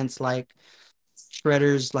up against like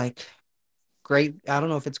Shredder's like great. I don't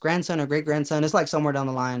know if it's grandson or great grandson. It's like somewhere down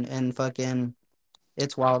the line, and fucking,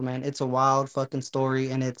 it's wild, man. It's a wild fucking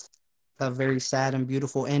story, and it's a very sad and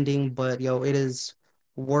beautiful ending. But yo, it is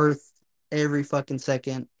worth every fucking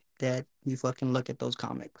second that you fucking look at those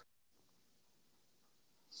comics.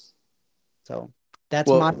 So that's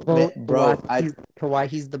my Well, man, vote bro, to why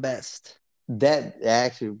he's the best. that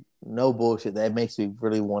actually no bullshit. That makes me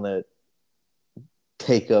really want to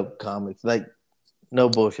take up comics. Like no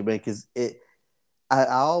bullshit, man. Because I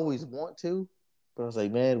always want to, but I was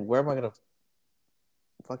like, man, where am I gonna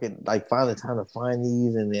fucking like find the time to find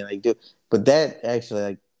these and then like do? But that actually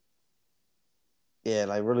like yeah,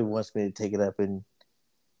 like really wants me to take it up and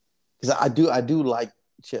because I do like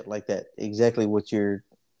shit like that. Exactly what you're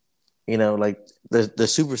like the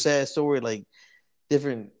super sad story, like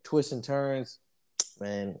different twists and turns,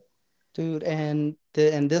 man. Dude, and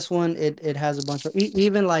this one it has a bunch of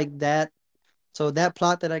even like that. So that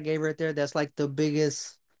plot that I gave right there, that's like the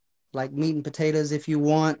biggest like meat and potatoes if you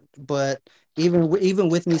want. But even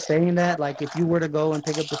with me saying that, like if you were to go and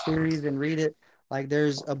pick up the series and read it, like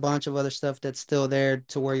there's a bunch of other stuff that's still there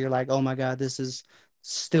to where you're like, oh my God, this is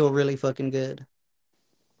still really fucking good.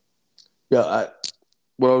 Yeah,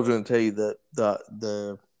 what I was going to tell you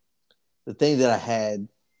the thing that I had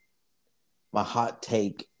my hot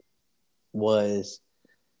take was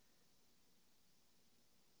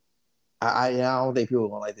I don't think people are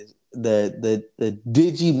gonna like this. The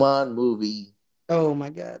Digimon movie Oh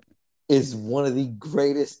my God. is one of the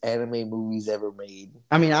greatest anime movies ever made,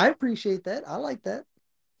 I mean, I appreciate that. I like that.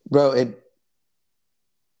 bro.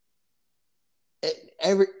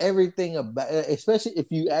 Everything about, especially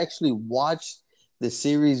if you actually watch the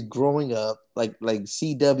series growing up, like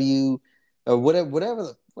CW or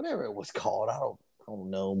whatever it was called. I don't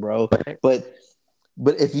know, bro. But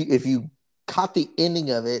if you caught the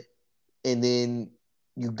ending of it and then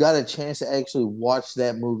you got a chance to actually watch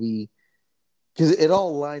that movie because it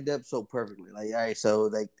all lined up so perfectly. Like, all right, so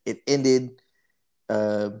like it ended.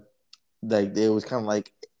 Uh, like it was kind of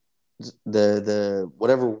like the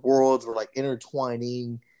whatever worlds were like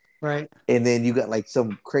intertwining, Right. and then you got like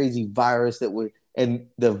some crazy virus that would, and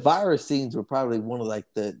the virus scenes were probably one of like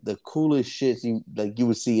the coolest shits you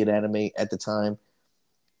would see in anime at the time.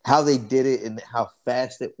 How they did it and how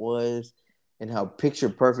fast it was, and how picture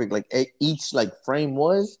perfect like each like frame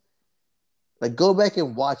was. Like go back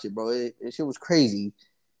and watch it, bro. It shit was crazy,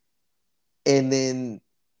 and then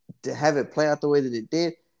to have it play out the way that it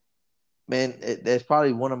did, man, that's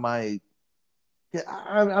probably one of my.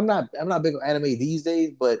 I'm not big on anime these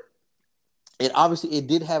days, but it obviously it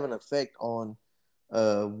did have an effect on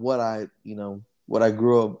what I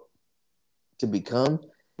grew up to become.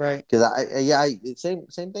 Right. Because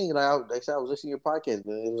same thing. Like I said, I was listening to your podcast,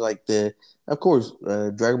 but it was like of course,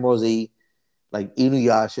 Dragon Ball Z, like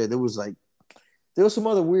Inuyasha. There was some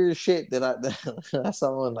other weird shit that I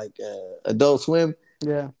saw on like Adult Swim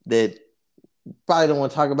Yeah. that probably don't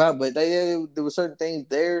want to talk about, but there were certain things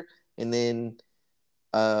there, and then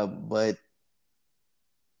but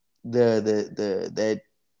the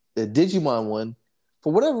Digimon one,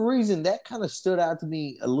 for whatever reason, that kind of stood out to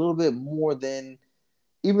me a little bit more than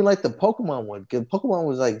even like the Pokemon one, because Pokemon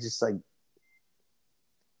was like just like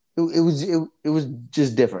it was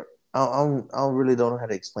just different. I don't really don't know how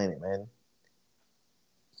to explain it, man.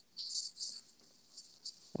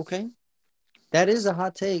 Okay. That is a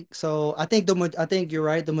hot take. So I think you're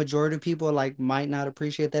right. The majority of people like might not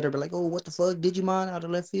appreciate that or be like, "Oh, what the fuck, Digimon out of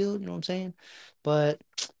left field?" You know what I'm saying? But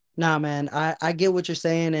nah, man, I get what you're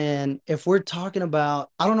saying. And if we're talking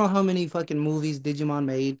about, I don't know how many fucking movies Digimon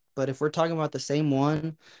made, but if we're talking about the same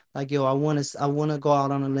one, like yo, I want to go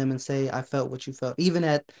out on a limb and say I felt what you felt, even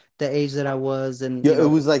at the age that I was, and Yeah, it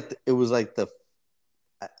was like the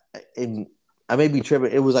and I may be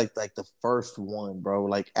tripping. It was like the first one, bro.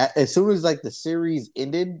 Like as soon as like the series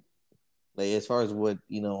ended, like as far as what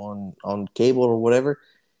on cable or whatever,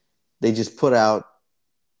 they just put out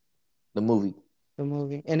the movie. the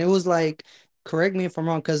movie. And it was like, correct me if I'm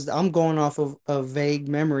wrong, because I'm going off of a vague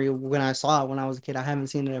memory of when I saw it when I was a kid. I haven't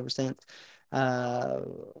seen it ever since. Uh,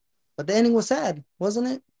 but the ending was sad, wasn't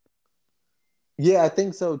it? Yeah, I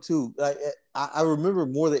think so too. Like I remember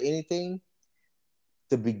more than anything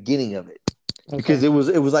the beginning of it, because Okay.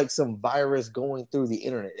 it was like some virus going through the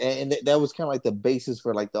internet, and that was kind of like the basis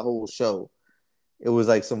for like the whole show. It was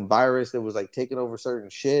like some virus that was like taking over certain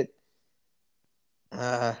shit.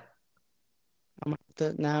 Uh,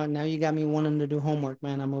 Now you got me wanting to do homework,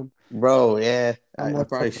 man. Bro, yeah, I'm I what's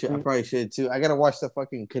probably should. I probably should too. I gotta watch the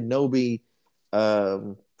fucking Kenobi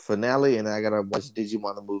finale, and I gotta watch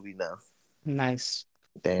Digimon the movie now. nice.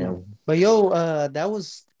 No. Damn. But yo, that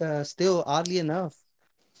was still oddly enough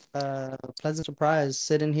pleasant surprise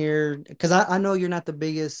sitting here because I know you're not the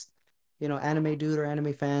biggest, anime dude or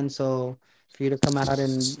anime fan. So for you to come out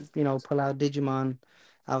and, pull out Digimon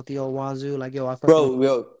out the old wazoo, like yo, I Yo,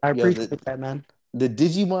 the appreciate that, man. the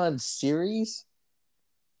Digimon series.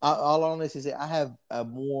 All honesty, say I have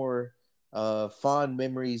more fond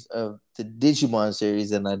memories of the Digimon series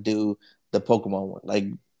than I do the Pokemon one. Like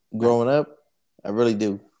Nice. growing up, I really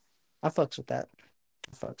do. I fucks with that.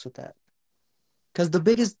 I fucks with that. Because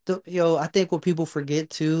I think what people forget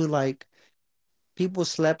too, like people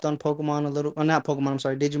slept on Pokemon a little, or not Pokemon, I'm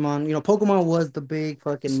sorry, Digimon. Pokemon was the big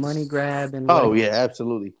fucking money grab and what Oh yeah,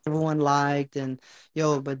 absolutely. everyone liked. And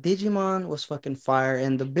but Digimon was fucking fire.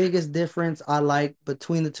 And the biggest difference I like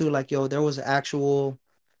between the two, like, there was actual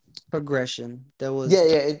progression. There Yeah, was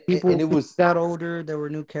yeah, and people it was got older, there were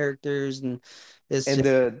new characters, and it's and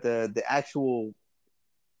just the actual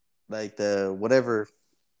like the whatever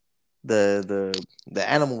the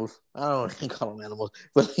animals. I don't want to call them animals,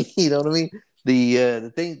 but you know what I mean.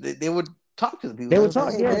 The thing they would talk to the people. they They would was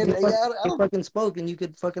like, talk, hey yeah, man, yeah, I they don't. fucking spoke and you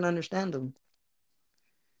could fucking understand them.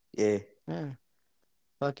 Yeah, Yeah,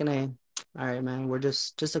 fucking A. All right, man. We're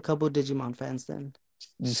just a couple Digimon fans then.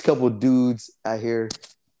 just a couple dudes out here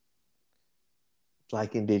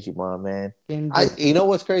liking Digimon, man. And You know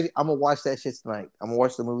what's crazy? I'm gonna watch that shit tonight. I'm gonna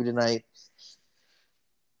watch the movie tonight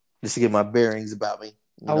just to get my bearings about me.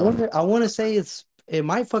 You know, I want to say it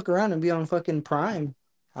might fuck around and be on fucking Prime.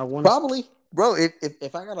 I want to. probably, bro.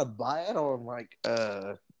 If I gotta buy it on like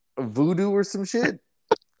Voodoo or some shit,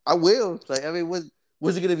 I will. Like, I mean, was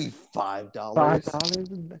it gonna be $5?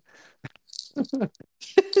 $5.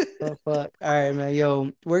 Oh fuck. All right, man.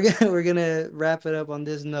 Yo, we're gonna wrap it up on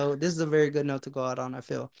this note. This is a very good note to go out on, I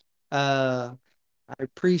feel. Uh I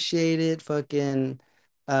appreciate it. Fucking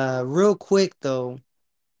real quick though.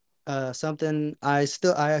 Something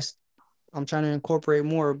I'm trying to incorporate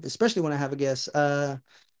more, especially when I have a guest.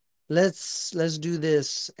 let's do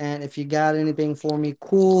this. And if you got anything for me,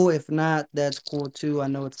 cool. If not, that's cool too. I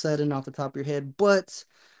know it's sudden off the top of your head, but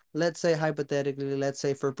let's say hypothetically, let's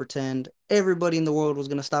say for pretend everybody in the world was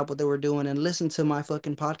gonna stop what they were doing and listen to my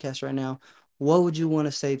fucking podcast right now. What would you want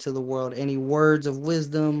to say to the world? Any words of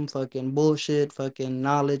wisdom, fucking bullshit, fucking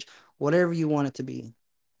knowledge, whatever you want it to be.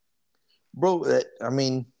 bro. I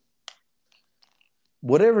mean,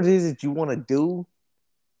 whatever it is that you want to do,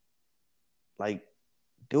 like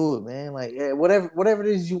do it, man. Like yeah, whatever it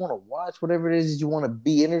is you want to watch, whatever it is you want to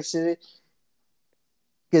be interested in.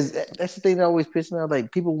 Because that's the thing that always pisses me off.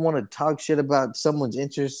 Like people want to talk shit about someone's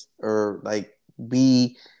interest or like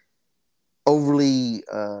be overly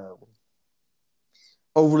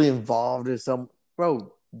overly involved in some.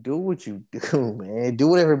 Bro, do what you do, man. Do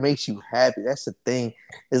whatever makes you happy. That's the thing.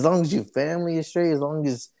 As long as your family is straight, as long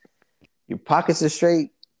as your pockets are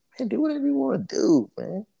straight, man, do whatever you want to do,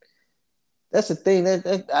 man. That's the thing.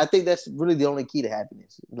 That I think that's really the only key to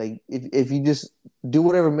happiness. Like if you just do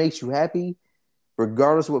whatever makes you happy,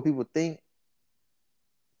 regardless of what people think,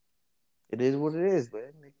 it is what it is,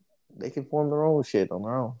 man. They can form their own shit on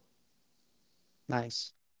their own.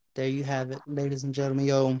 Nice. There you have it, ladies and gentlemen.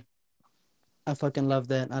 Yo, I fucking love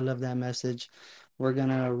that. I love that message. We're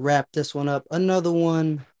gonna wrap this one up. Another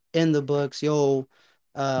one in the books. Yo,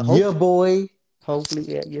 Yeah, boy. hopefully,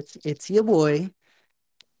 yeah, it's your boy.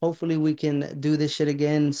 Hopefully we can do this shit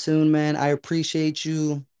again soon, man. I appreciate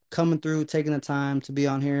you coming through, taking the time to be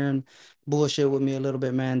on here and bullshit with me a little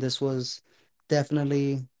bit, man. This was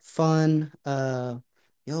definitely fun.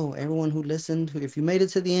 Yo, everyone who listened, if you made it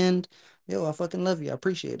to the end, yo, I fucking love you. I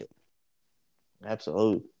appreciate it.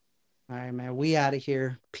 Absolutely. All right, man. We out of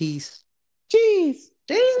here. Peace. Jeez.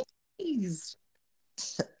 Jeez.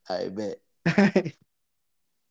 I bet.